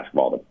caliber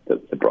basketball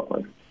to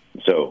Brooklyn.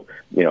 So,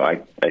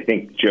 I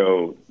think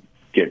Joe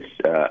gets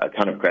a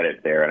ton of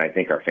credit there, and I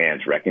think our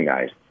fans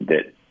recognize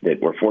that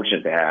we're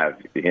fortunate to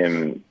have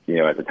him,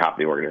 at the top of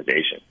the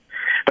organization.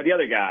 But the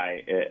other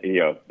guy,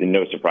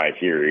 no surprise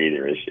here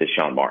either, is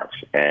Sean Marks,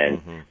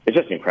 and it's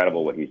just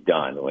incredible what he's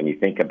done. When you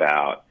think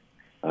about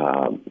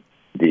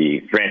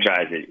the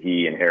franchise that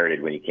he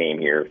inherited when he came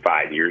here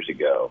 5 years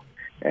ago,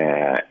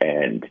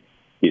 and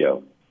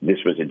this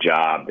was a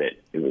job that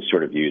it was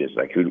sort of viewed as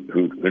like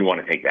who'd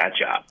want to take that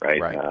job,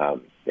 right?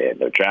 They had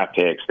no draft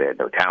picks, they had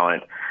no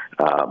talent,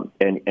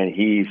 and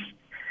he's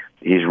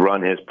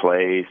run his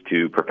plays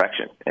to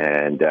perfection,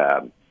 and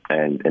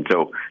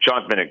so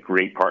Sean's been a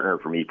great partner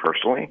for me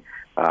personally.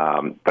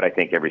 But I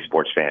think every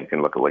sports fan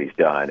can look at what he's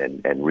done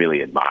and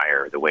really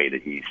admire the way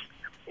that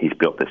he's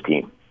built this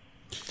team.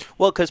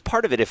 Well, because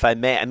part of it, if I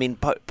may, I mean,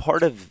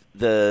 part of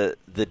the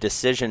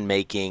decision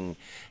making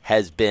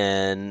has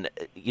been,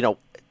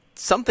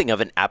 something of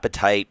an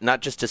appetite,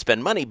 not just to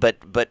spend money, but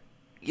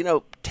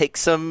take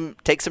some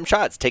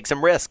shots, take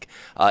some risk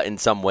in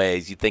some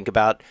ways. You think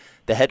about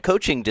the head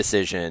coaching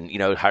decision,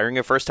 hiring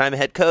a first-time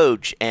head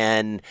coach,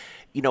 and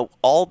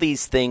all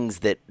these things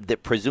that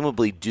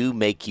presumably do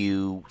make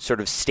you sort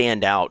of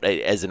stand out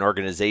as an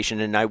organization.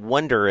 And I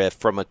wonder if,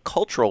 from a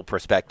cultural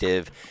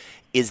perspective,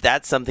 is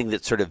that something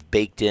that's sort of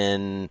baked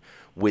in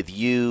with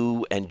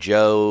you and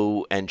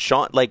Joe and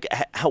Sean? Like,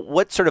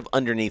 what's sort of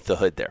underneath the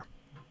hood there?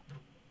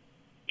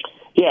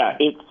 Yeah,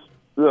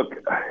 look,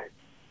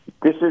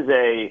 this is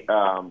a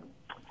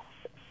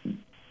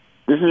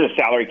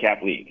salary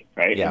cap league,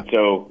 right? Yeah. And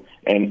so,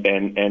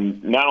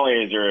 and not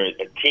only is there a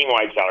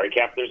team-wide salary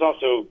cap, there's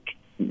also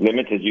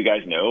limits, as you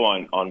guys know,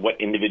 on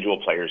what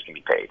individual players can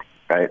be paid,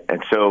 right?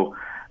 And so,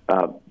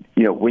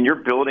 when you're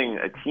building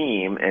a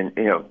team, and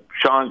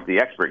Sean's the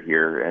expert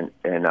here,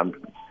 and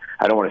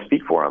I don't want to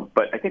speak for him,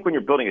 but I think when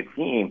you're building a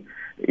team,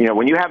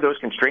 when you have those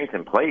constraints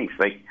in place,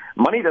 like,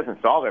 money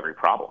doesn't solve every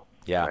problem.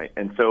 Yeah. Right?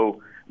 And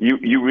so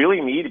you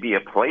really need to be a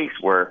place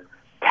where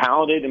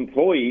talented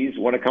employees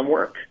want to come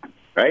work,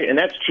 right? And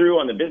that's true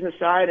on the business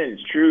side, and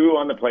it's true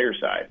on the player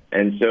side.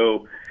 And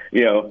so,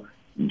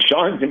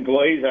 Sean's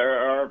employees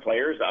are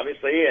players,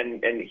 obviously,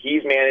 and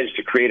he's managed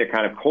to create a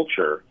kind of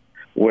culture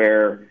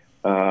where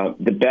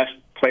the best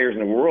players in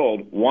the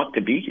world want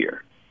to be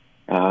here.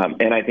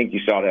 And I think you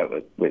saw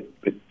that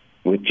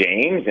with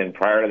James, and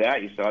prior to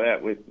that, you saw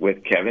that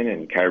with Kevin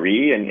and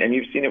Kyrie, and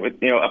you've seen it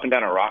with up and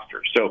down our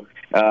roster. So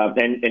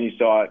and you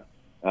saw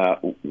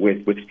it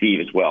with Steve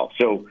as well.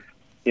 So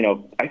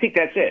I think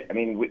that's it. I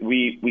mean,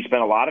 we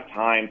spent a lot of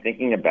time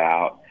thinking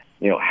about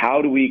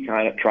how do we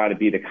kind of try to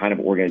be the kind of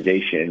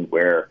organization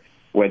where,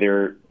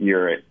 whether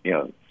you're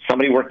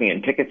somebody working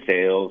in ticket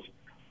sales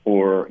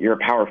or you're a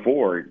power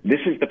forward, this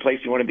is the place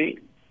you want to be.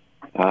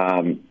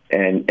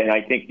 And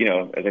I think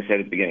as I said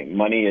at the beginning,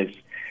 money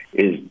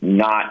is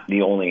not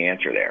the only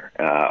answer there.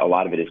 A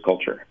lot of it is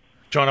culture.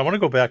 John, I want to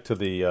go back to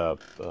the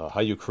how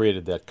you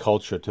created that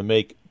culture to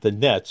make the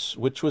Nets,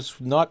 which was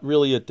not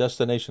really a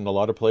destination a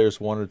lot of players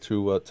wanted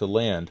to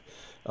land,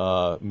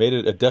 made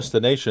it a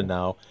destination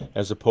now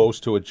as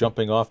opposed to a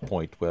jumping-off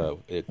point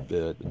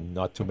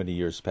not too many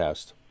years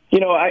past.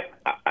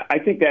 I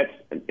think that's,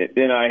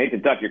 I hate to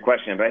duck your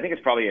question, but I think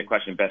it's probably a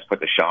question best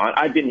put to Sean.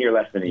 I've been here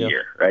less than a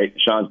year, right?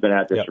 Sean's been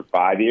at this for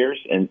 5 years,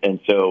 and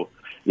so,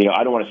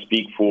 I don't want to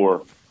speak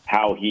for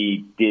how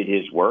he did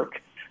his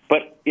work.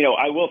 But,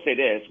 I will say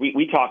this,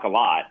 we talk a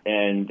lot,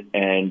 and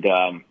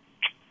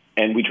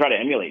we try to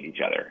emulate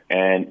each other.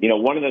 And,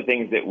 one of the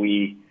things that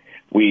we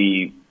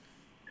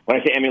when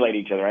I say emulate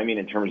each other, I mean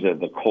in terms of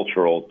the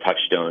cultural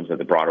touchstones of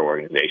the broader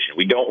organization.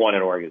 We don't want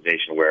an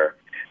organization where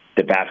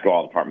the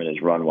basketball department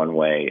is run one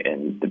way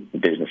and the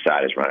business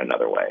side is run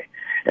another way.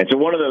 And so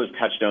one of those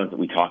touchstones that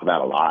we talk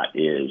about a lot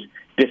is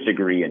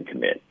disagree and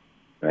commit,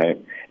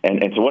 right?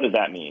 And so what does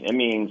that mean? It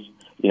means,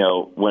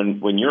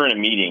 when you're in a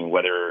meeting,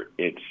 whether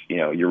it's,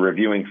 you're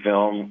reviewing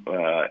film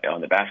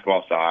on the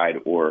basketball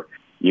side or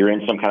you're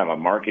in some kind of a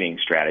marketing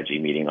strategy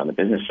meeting on the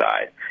business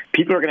side,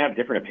 people are going to have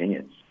different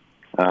opinions.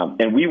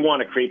 And we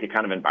want to create the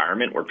kind of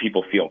environment where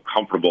people feel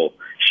comfortable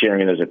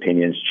sharing those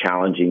opinions,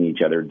 challenging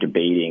each other,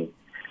 debating.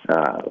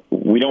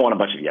 We don't want a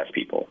bunch of yes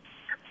people.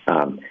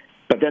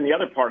 But then the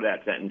other part of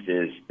that sentence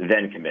is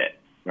then commit,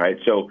 right?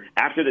 So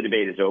after the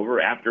debate is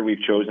over, after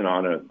we've chosen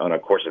on a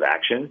course of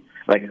action,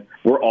 like,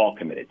 we're all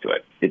committed to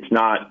it. It's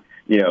not,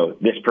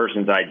 this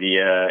person's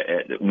idea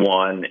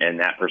won and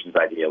that person's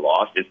idea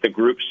lost. It's the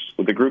group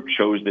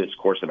chose this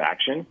course of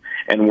action,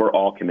 and we're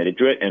all committed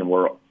to it. And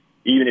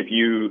even if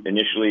you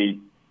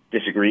initially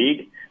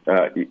disagreed,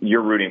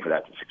 you're rooting for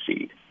that to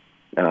succeed.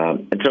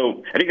 And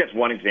so I think that's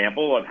one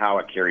example of how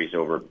it carries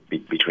over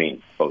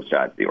between both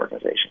sides of the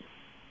organization.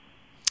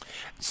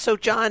 So,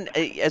 John,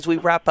 as we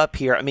wrap up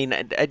here, I mean,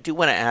 I do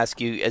want to ask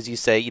you, as you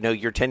say,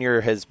 your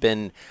tenure has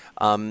been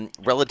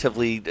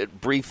relatively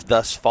brief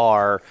thus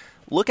far.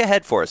 Look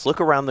ahead for us. Look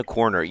around the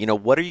corner.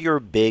 What are your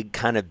big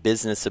kind of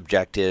business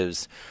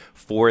objectives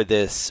for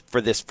this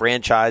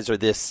franchise or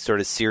this sort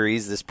of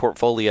series, this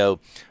portfolio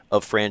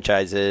of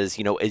franchises?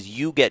 As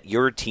you get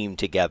your team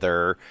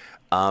together,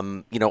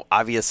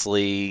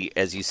 obviously,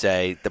 as you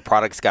say, the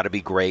product's got to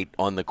be great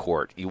on the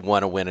court. You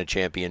want to win a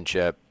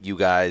championship. You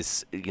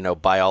guys,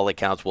 by all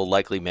accounts, will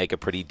likely make a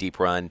pretty deep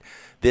run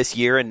this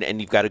year,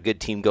 and you've got a good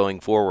team going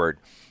forward.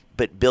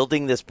 But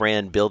building this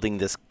brand, building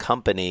this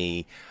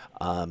company,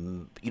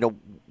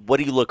 what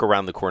do you look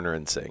around the corner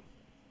and see?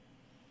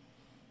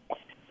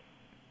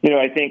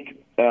 I think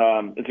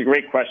it's a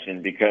great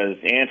question, because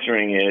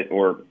answering it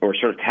or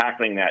sort of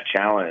tackling that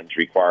challenge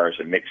requires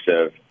a mix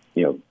of,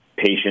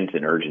 patience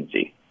and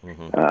urgency.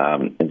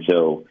 Mm-hmm. And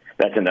so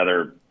that's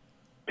another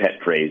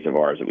pet phrase of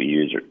ours that we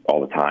use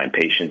all the time: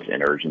 patience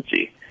and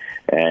urgency.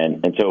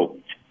 And so,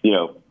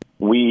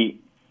 we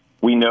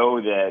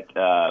know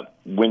that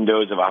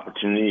windows of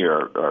opportunity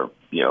are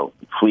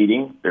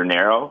fleeting. They're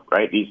narrow,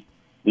 right?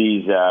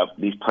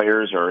 These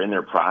players are in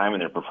their prime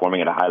and they're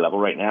performing at a high level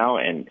right now.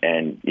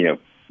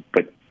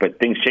 But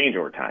things change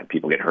over time.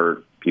 People get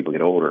hurt. People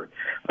get older.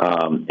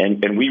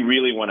 And we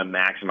really want to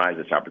maximize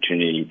this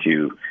opportunity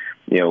to,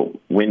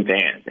 win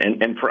fans.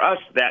 And for us,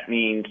 that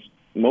means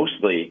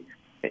mostly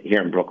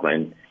here in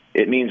Brooklyn,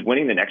 it means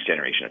winning the next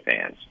generation of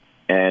fans.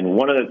 And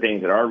one of the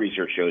things that our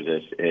research shows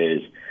us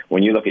is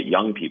when you look at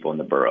young people in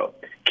the borough,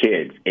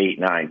 kids 8,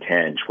 9,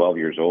 10, 12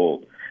 years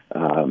old,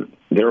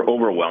 they're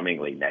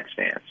overwhelmingly Nets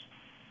fans.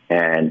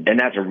 And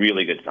that's a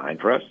really good sign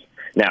for us.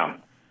 Now,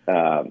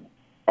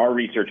 our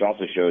research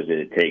also shows that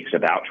it takes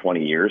about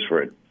 20 years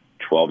for a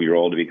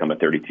 12-year-old to become a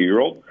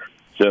 32-year-old.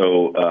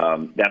 So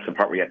that's the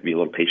part where you have to be a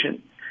little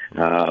patient.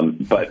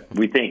 But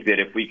we think that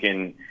if we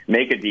can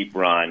make a deep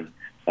run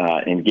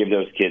and give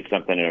those kids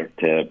something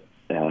to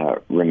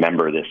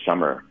remember this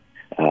summer,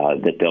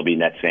 that they'll be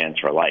Nets fans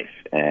for life.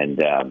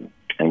 And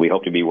we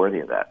hope to be worthy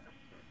of that.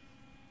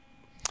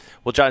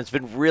 Well, John, it's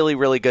been really,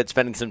 really good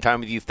spending some time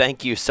with you.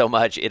 Thank you so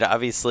much. It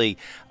obviously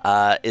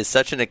is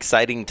such an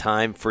exciting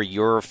time for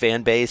your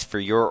fan base, for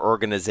your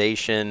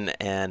organization.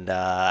 And,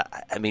 I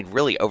mean,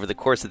 really, over the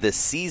course of this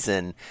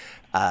season,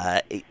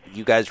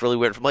 you guys really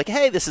went from like,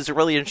 hey, this is a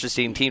really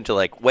interesting team to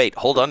like, wait,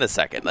 hold on a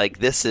second. Like,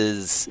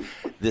 this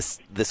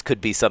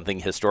could be something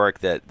historic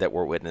that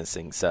we're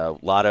witnessing. So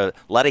a lot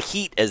of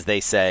heat, as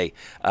they say,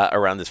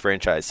 around this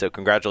franchise. So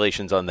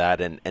congratulations on that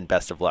and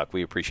best of luck.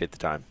 We appreciate the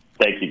time.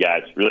 Thank you,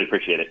 guys. Really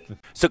appreciate it.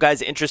 So,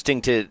 guys, interesting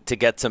to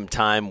get some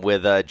time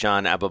with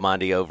John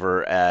Abbamondi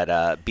over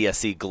at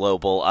BSE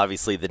Global.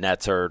 Obviously, the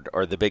Nets are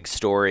the big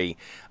story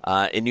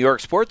in New York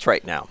sports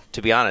right now.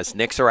 To be honest,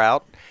 Knicks are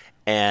out,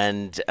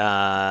 and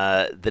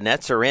the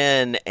Nets are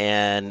in,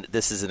 and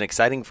this is an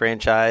exciting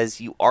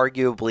franchise. You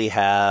arguably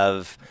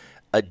have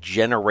a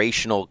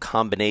generational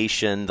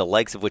combination, the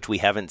likes of which we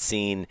haven't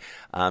seen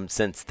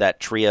since that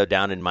trio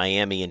down in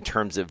Miami in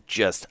terms of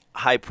just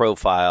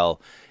high-profile,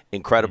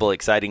 incredible,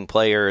 exciting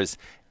players.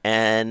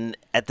 And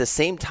at the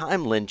same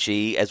time,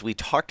 Lynchy, as we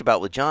talked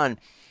about with John,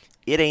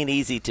 it ain't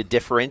easy to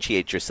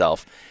differentiate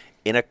yourself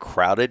in a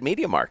crowded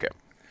media market.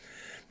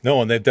 No,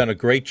 and they've done a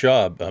great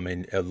job. I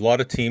mean, a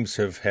lot of teams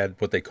have had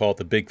what they call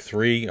the big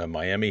three.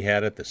 Miami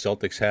had it, the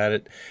Celtics had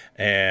it,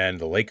 and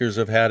the Lakers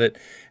have had it.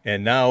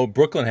 And now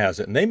Brooklyn has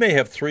it. And they may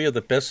have three of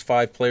the best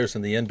 5 players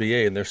in the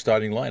NBA in their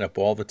starting lineup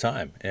all the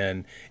time.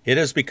 And it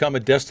has become a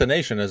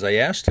destination, as I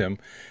asked him,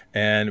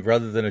 and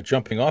rather than a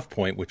jumping off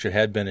point, which it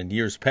had been in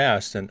years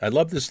past. And I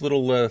love this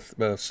little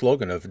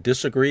slogan of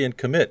disagree and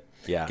commit.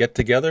 Yeah. Get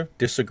together,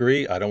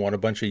 disagree. I don't want a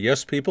bunch of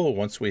yes people.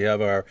 Once we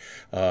have our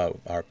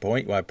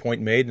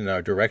point made and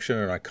our direction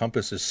and our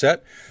compass is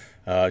set,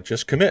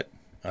 just commit.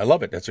 I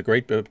love it. That's a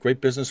great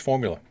business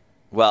formula.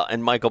 Well,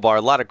 and Michael Barr,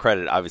 a lot of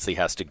credit obviously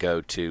has to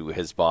go to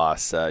his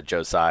boss,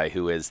 Joe Tsai,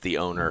 who is the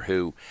owner,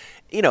 who,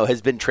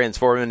 has been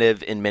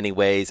transformative in many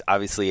ways.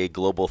 Obviously a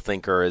global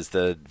thinker as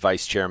the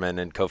vice chairman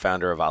and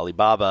co-founder of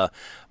Alibaba,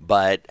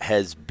 but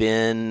has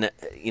been,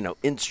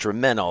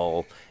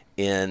 instrumental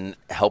in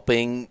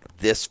helping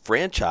this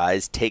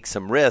franchise take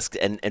some risks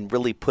and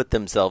really put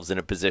themselves in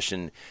a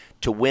position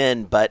to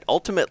win. But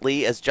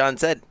ultimately, as John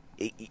said,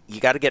 you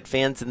got to get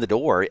fans in the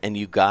door, and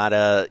you got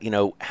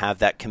to, have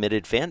that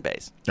committed fan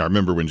base. I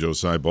remember when Joe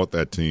Tsai bought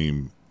that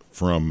team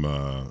from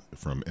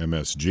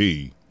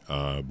MSG,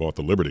 bought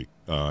the Liberty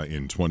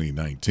in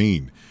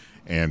 2019,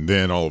 and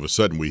then all of a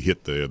sudden we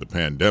hit the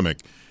pandemic.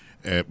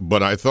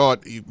 But I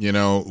thought,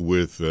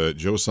 with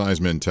Joe Tsai's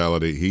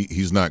mentality,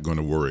 he's not going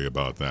to worry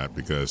about that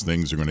because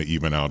things are going to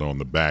even out on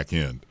the back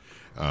end.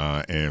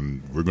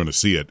 And we're going to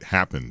see it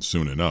happen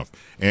soon enough.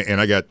 And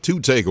I got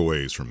 2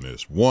 takeaways from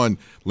this. One,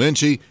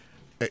 Lynchy,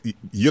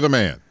 you're the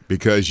man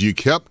because you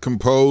kept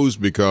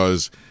composed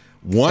because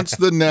once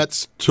the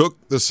Nets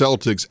took the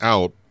Celtics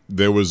out,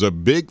 there was a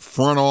big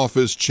front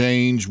office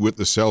change with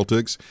the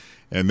Celtics.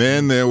 And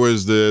then there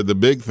was the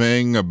big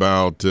thing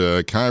about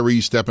Kyrie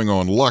stepping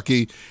on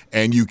Lucky,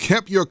 and you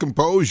kept your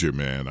composure,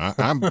 man.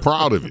 I'm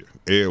proud of you.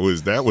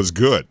 That was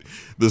good.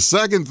 The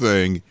second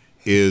thing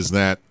is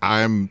that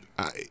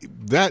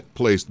that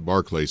place, the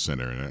Barclays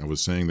Center, and I was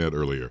saying that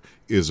earlier,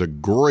 is a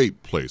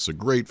great place, a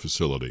great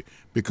facility,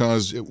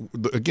 because,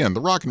 again,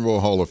 the Rock and Roll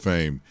Hall of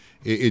Fame,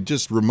 it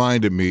just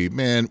reminded me,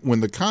 man,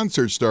 when the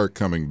concerts start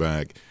coming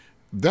back,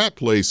 that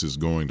place is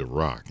going to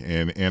rock,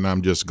 and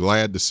I'm just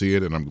glad to see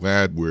it, and I'm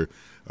glad we're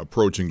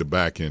approaching the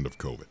back end of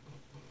COVID.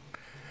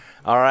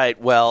 All right,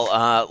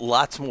 well,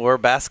 lots more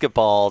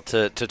basketball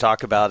to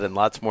talk about and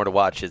lots more to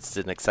watch. It's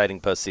an exciting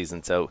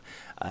postseason, so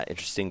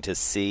interesting to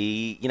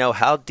see,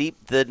 how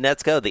deep the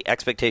Nets go. The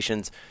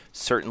expectations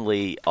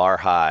certainly are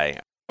high.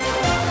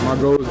 My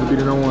goal is to be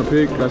the number 1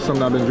 pick. That's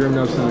something I've been dreaming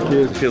of since a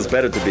kid. It feels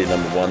better to be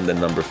number 1 than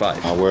number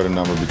 5. I wear the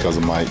number because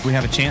of Mike. We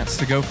have a chance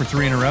to go for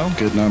 3 in a row.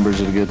 Good numbers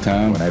at a good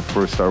time. When I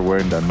first started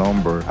wearing that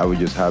number, I was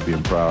just happy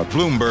and proud.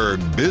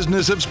 Bloomberg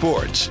Business of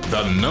Sports,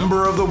 the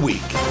number of the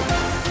week.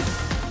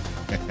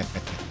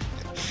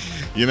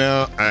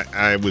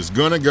 I was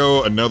going to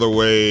go another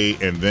way,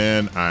 and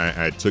then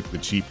I took the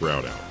cheap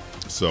route out.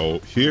 So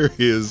here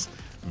is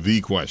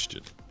the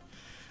question.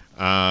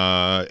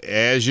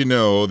 As you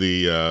know,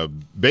 the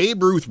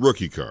Babe Ruth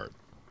rookie card,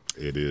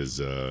 it is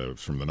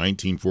from the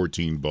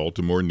 1914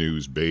 Baltimore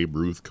News Babe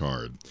Ruth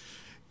card.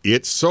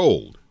 It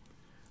sold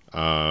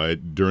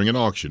during an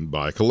auction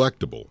by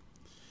Collectible.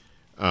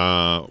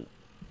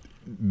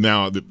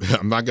 Now,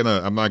 I'm not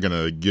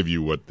gonna give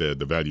you what the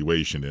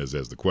valuation is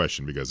as the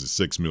question, because it's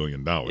 $6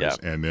 million. Yeah.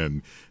 And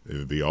then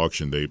the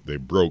auction, they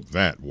broke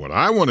that. What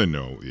I want to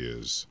know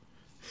is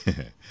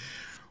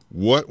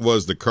what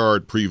was the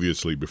card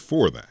previously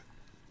before that,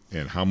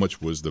 and how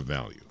much was the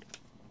value?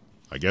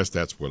 I guess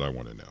that's what I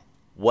want to know.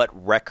 What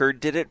record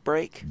did it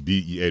break?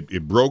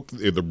 It broke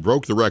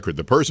the record.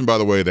 The person, by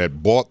the way,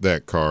 that bought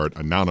that card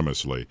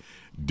anonymously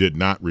did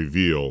not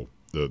reveal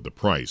the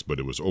price, but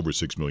it was over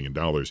 $6 million.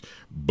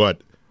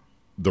 But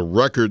the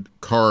record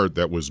card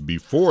that was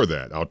before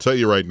that, I'll tell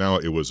you right now,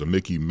 it was a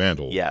Mickey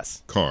Mantle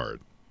card.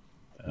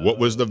 What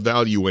was the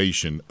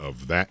valuation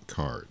of that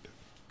card?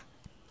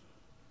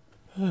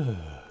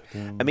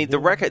 I mean, the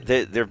record.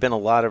 There have been a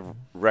lot of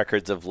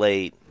records of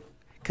late.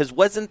 Because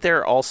wasn't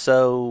there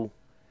also?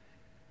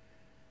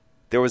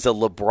 There was a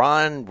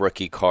LeBron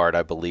rookie card,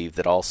 I believe,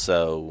 that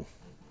also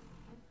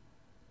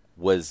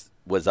was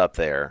up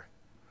there.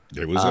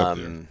 It was up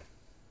there.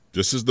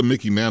 This is the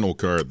Mickey Mantle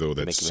card, though,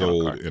 that's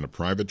sold in a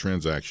private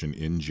transaction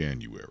in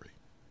January.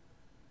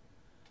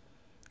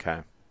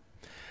 Okay.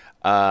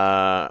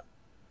 I'm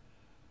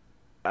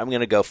going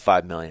to go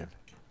 $5 million.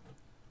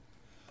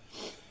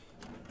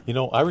 You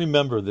know, I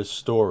remember this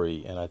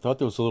story, and I thought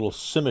there was a little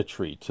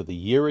symmetry to the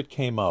year it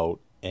came out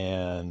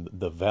and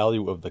the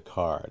value of the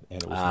card.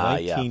 And it was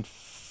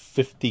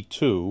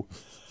 1952,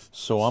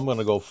 so I'm going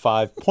to go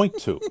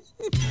 5.2.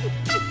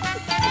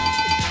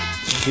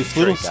 These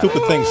little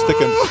stupid things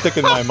stick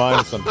in my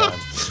mind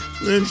sometimes.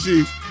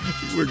 Lynchy,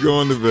 we're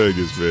going to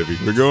Vegas, baby.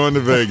 We're going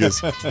to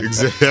Vegas.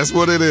 That's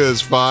what it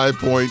is,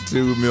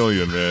 $5.2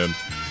 million, man.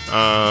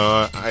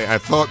 I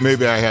thought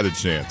maybe I had a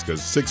chance, because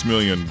 $6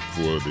 million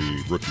for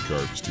the rookie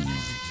card was too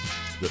easy.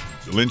 But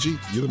Lynchy,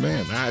 you're the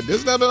man.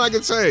 There's nothing I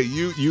can say.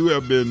 You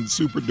have been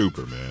super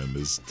duper, man.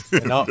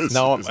 Now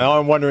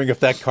I'm wondering if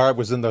that card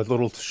was in the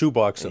little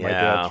shoebox that my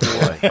dad threw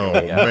away. Oh,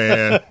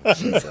 man.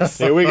 Jesus.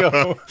 Here we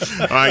go.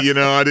 I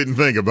didn't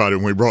think about it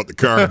when we brought the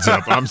cards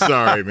up. I'm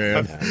sorry,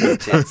 man.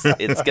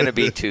 It's going to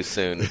be too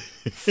soon.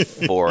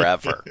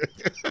 Forever.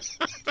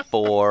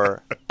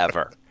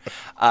 Forever.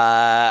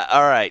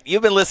 All right.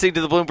 You've been listening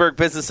to the Bloomberg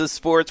Business of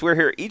Sports. We're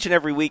here each and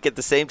every week at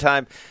the same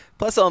time,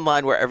 plus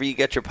online wherever you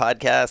get your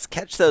podcasts.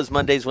 Catch those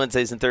Mondays,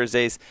 Wednesdays, and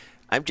Thursdays.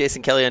 I'm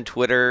Jason Kelly on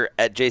Twitter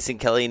at Jason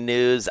Kelly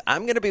News.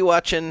 I'm going to be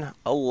watching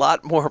a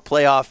lot more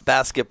playoff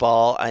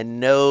basketball. I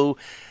know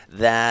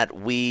that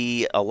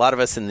a lot of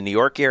us in the New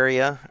York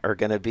area are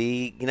going to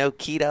be,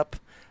 keyed up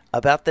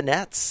about the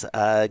Nets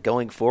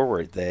going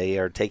forward. They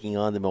are taking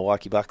on the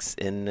Milwaukee Bucks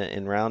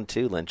in round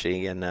 2,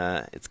 Lynchy, and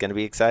it's going to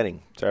be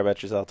exciting. Sorry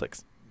about your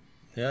Celtics.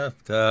 Yeah,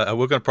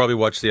 we're going to probably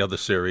watch the other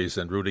series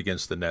and root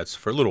against the Nets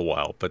for a little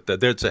while, but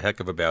that's a heck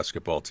of a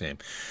basketball team.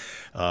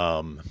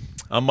 I'm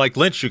Mike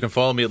Lynch. You can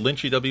follow me at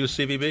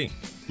LynchyWCVB.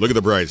 Look at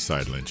the bright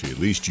side, Lynchy. At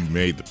least you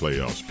made the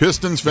playoffs.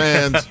 Pistons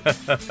fans,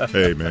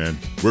 hey, man,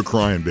 we're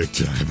crying big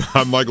time.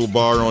 I'm Michael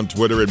Barr on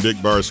Twitter at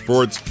Big Barr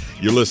Sports.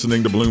 You're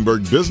listening to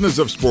Bloomberg Business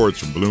of Sports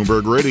from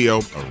Bloomberg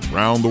Radio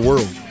around the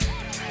world.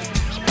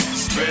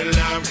 Spread it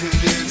out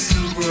 'cause it's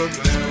the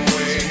Brooklyn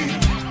way.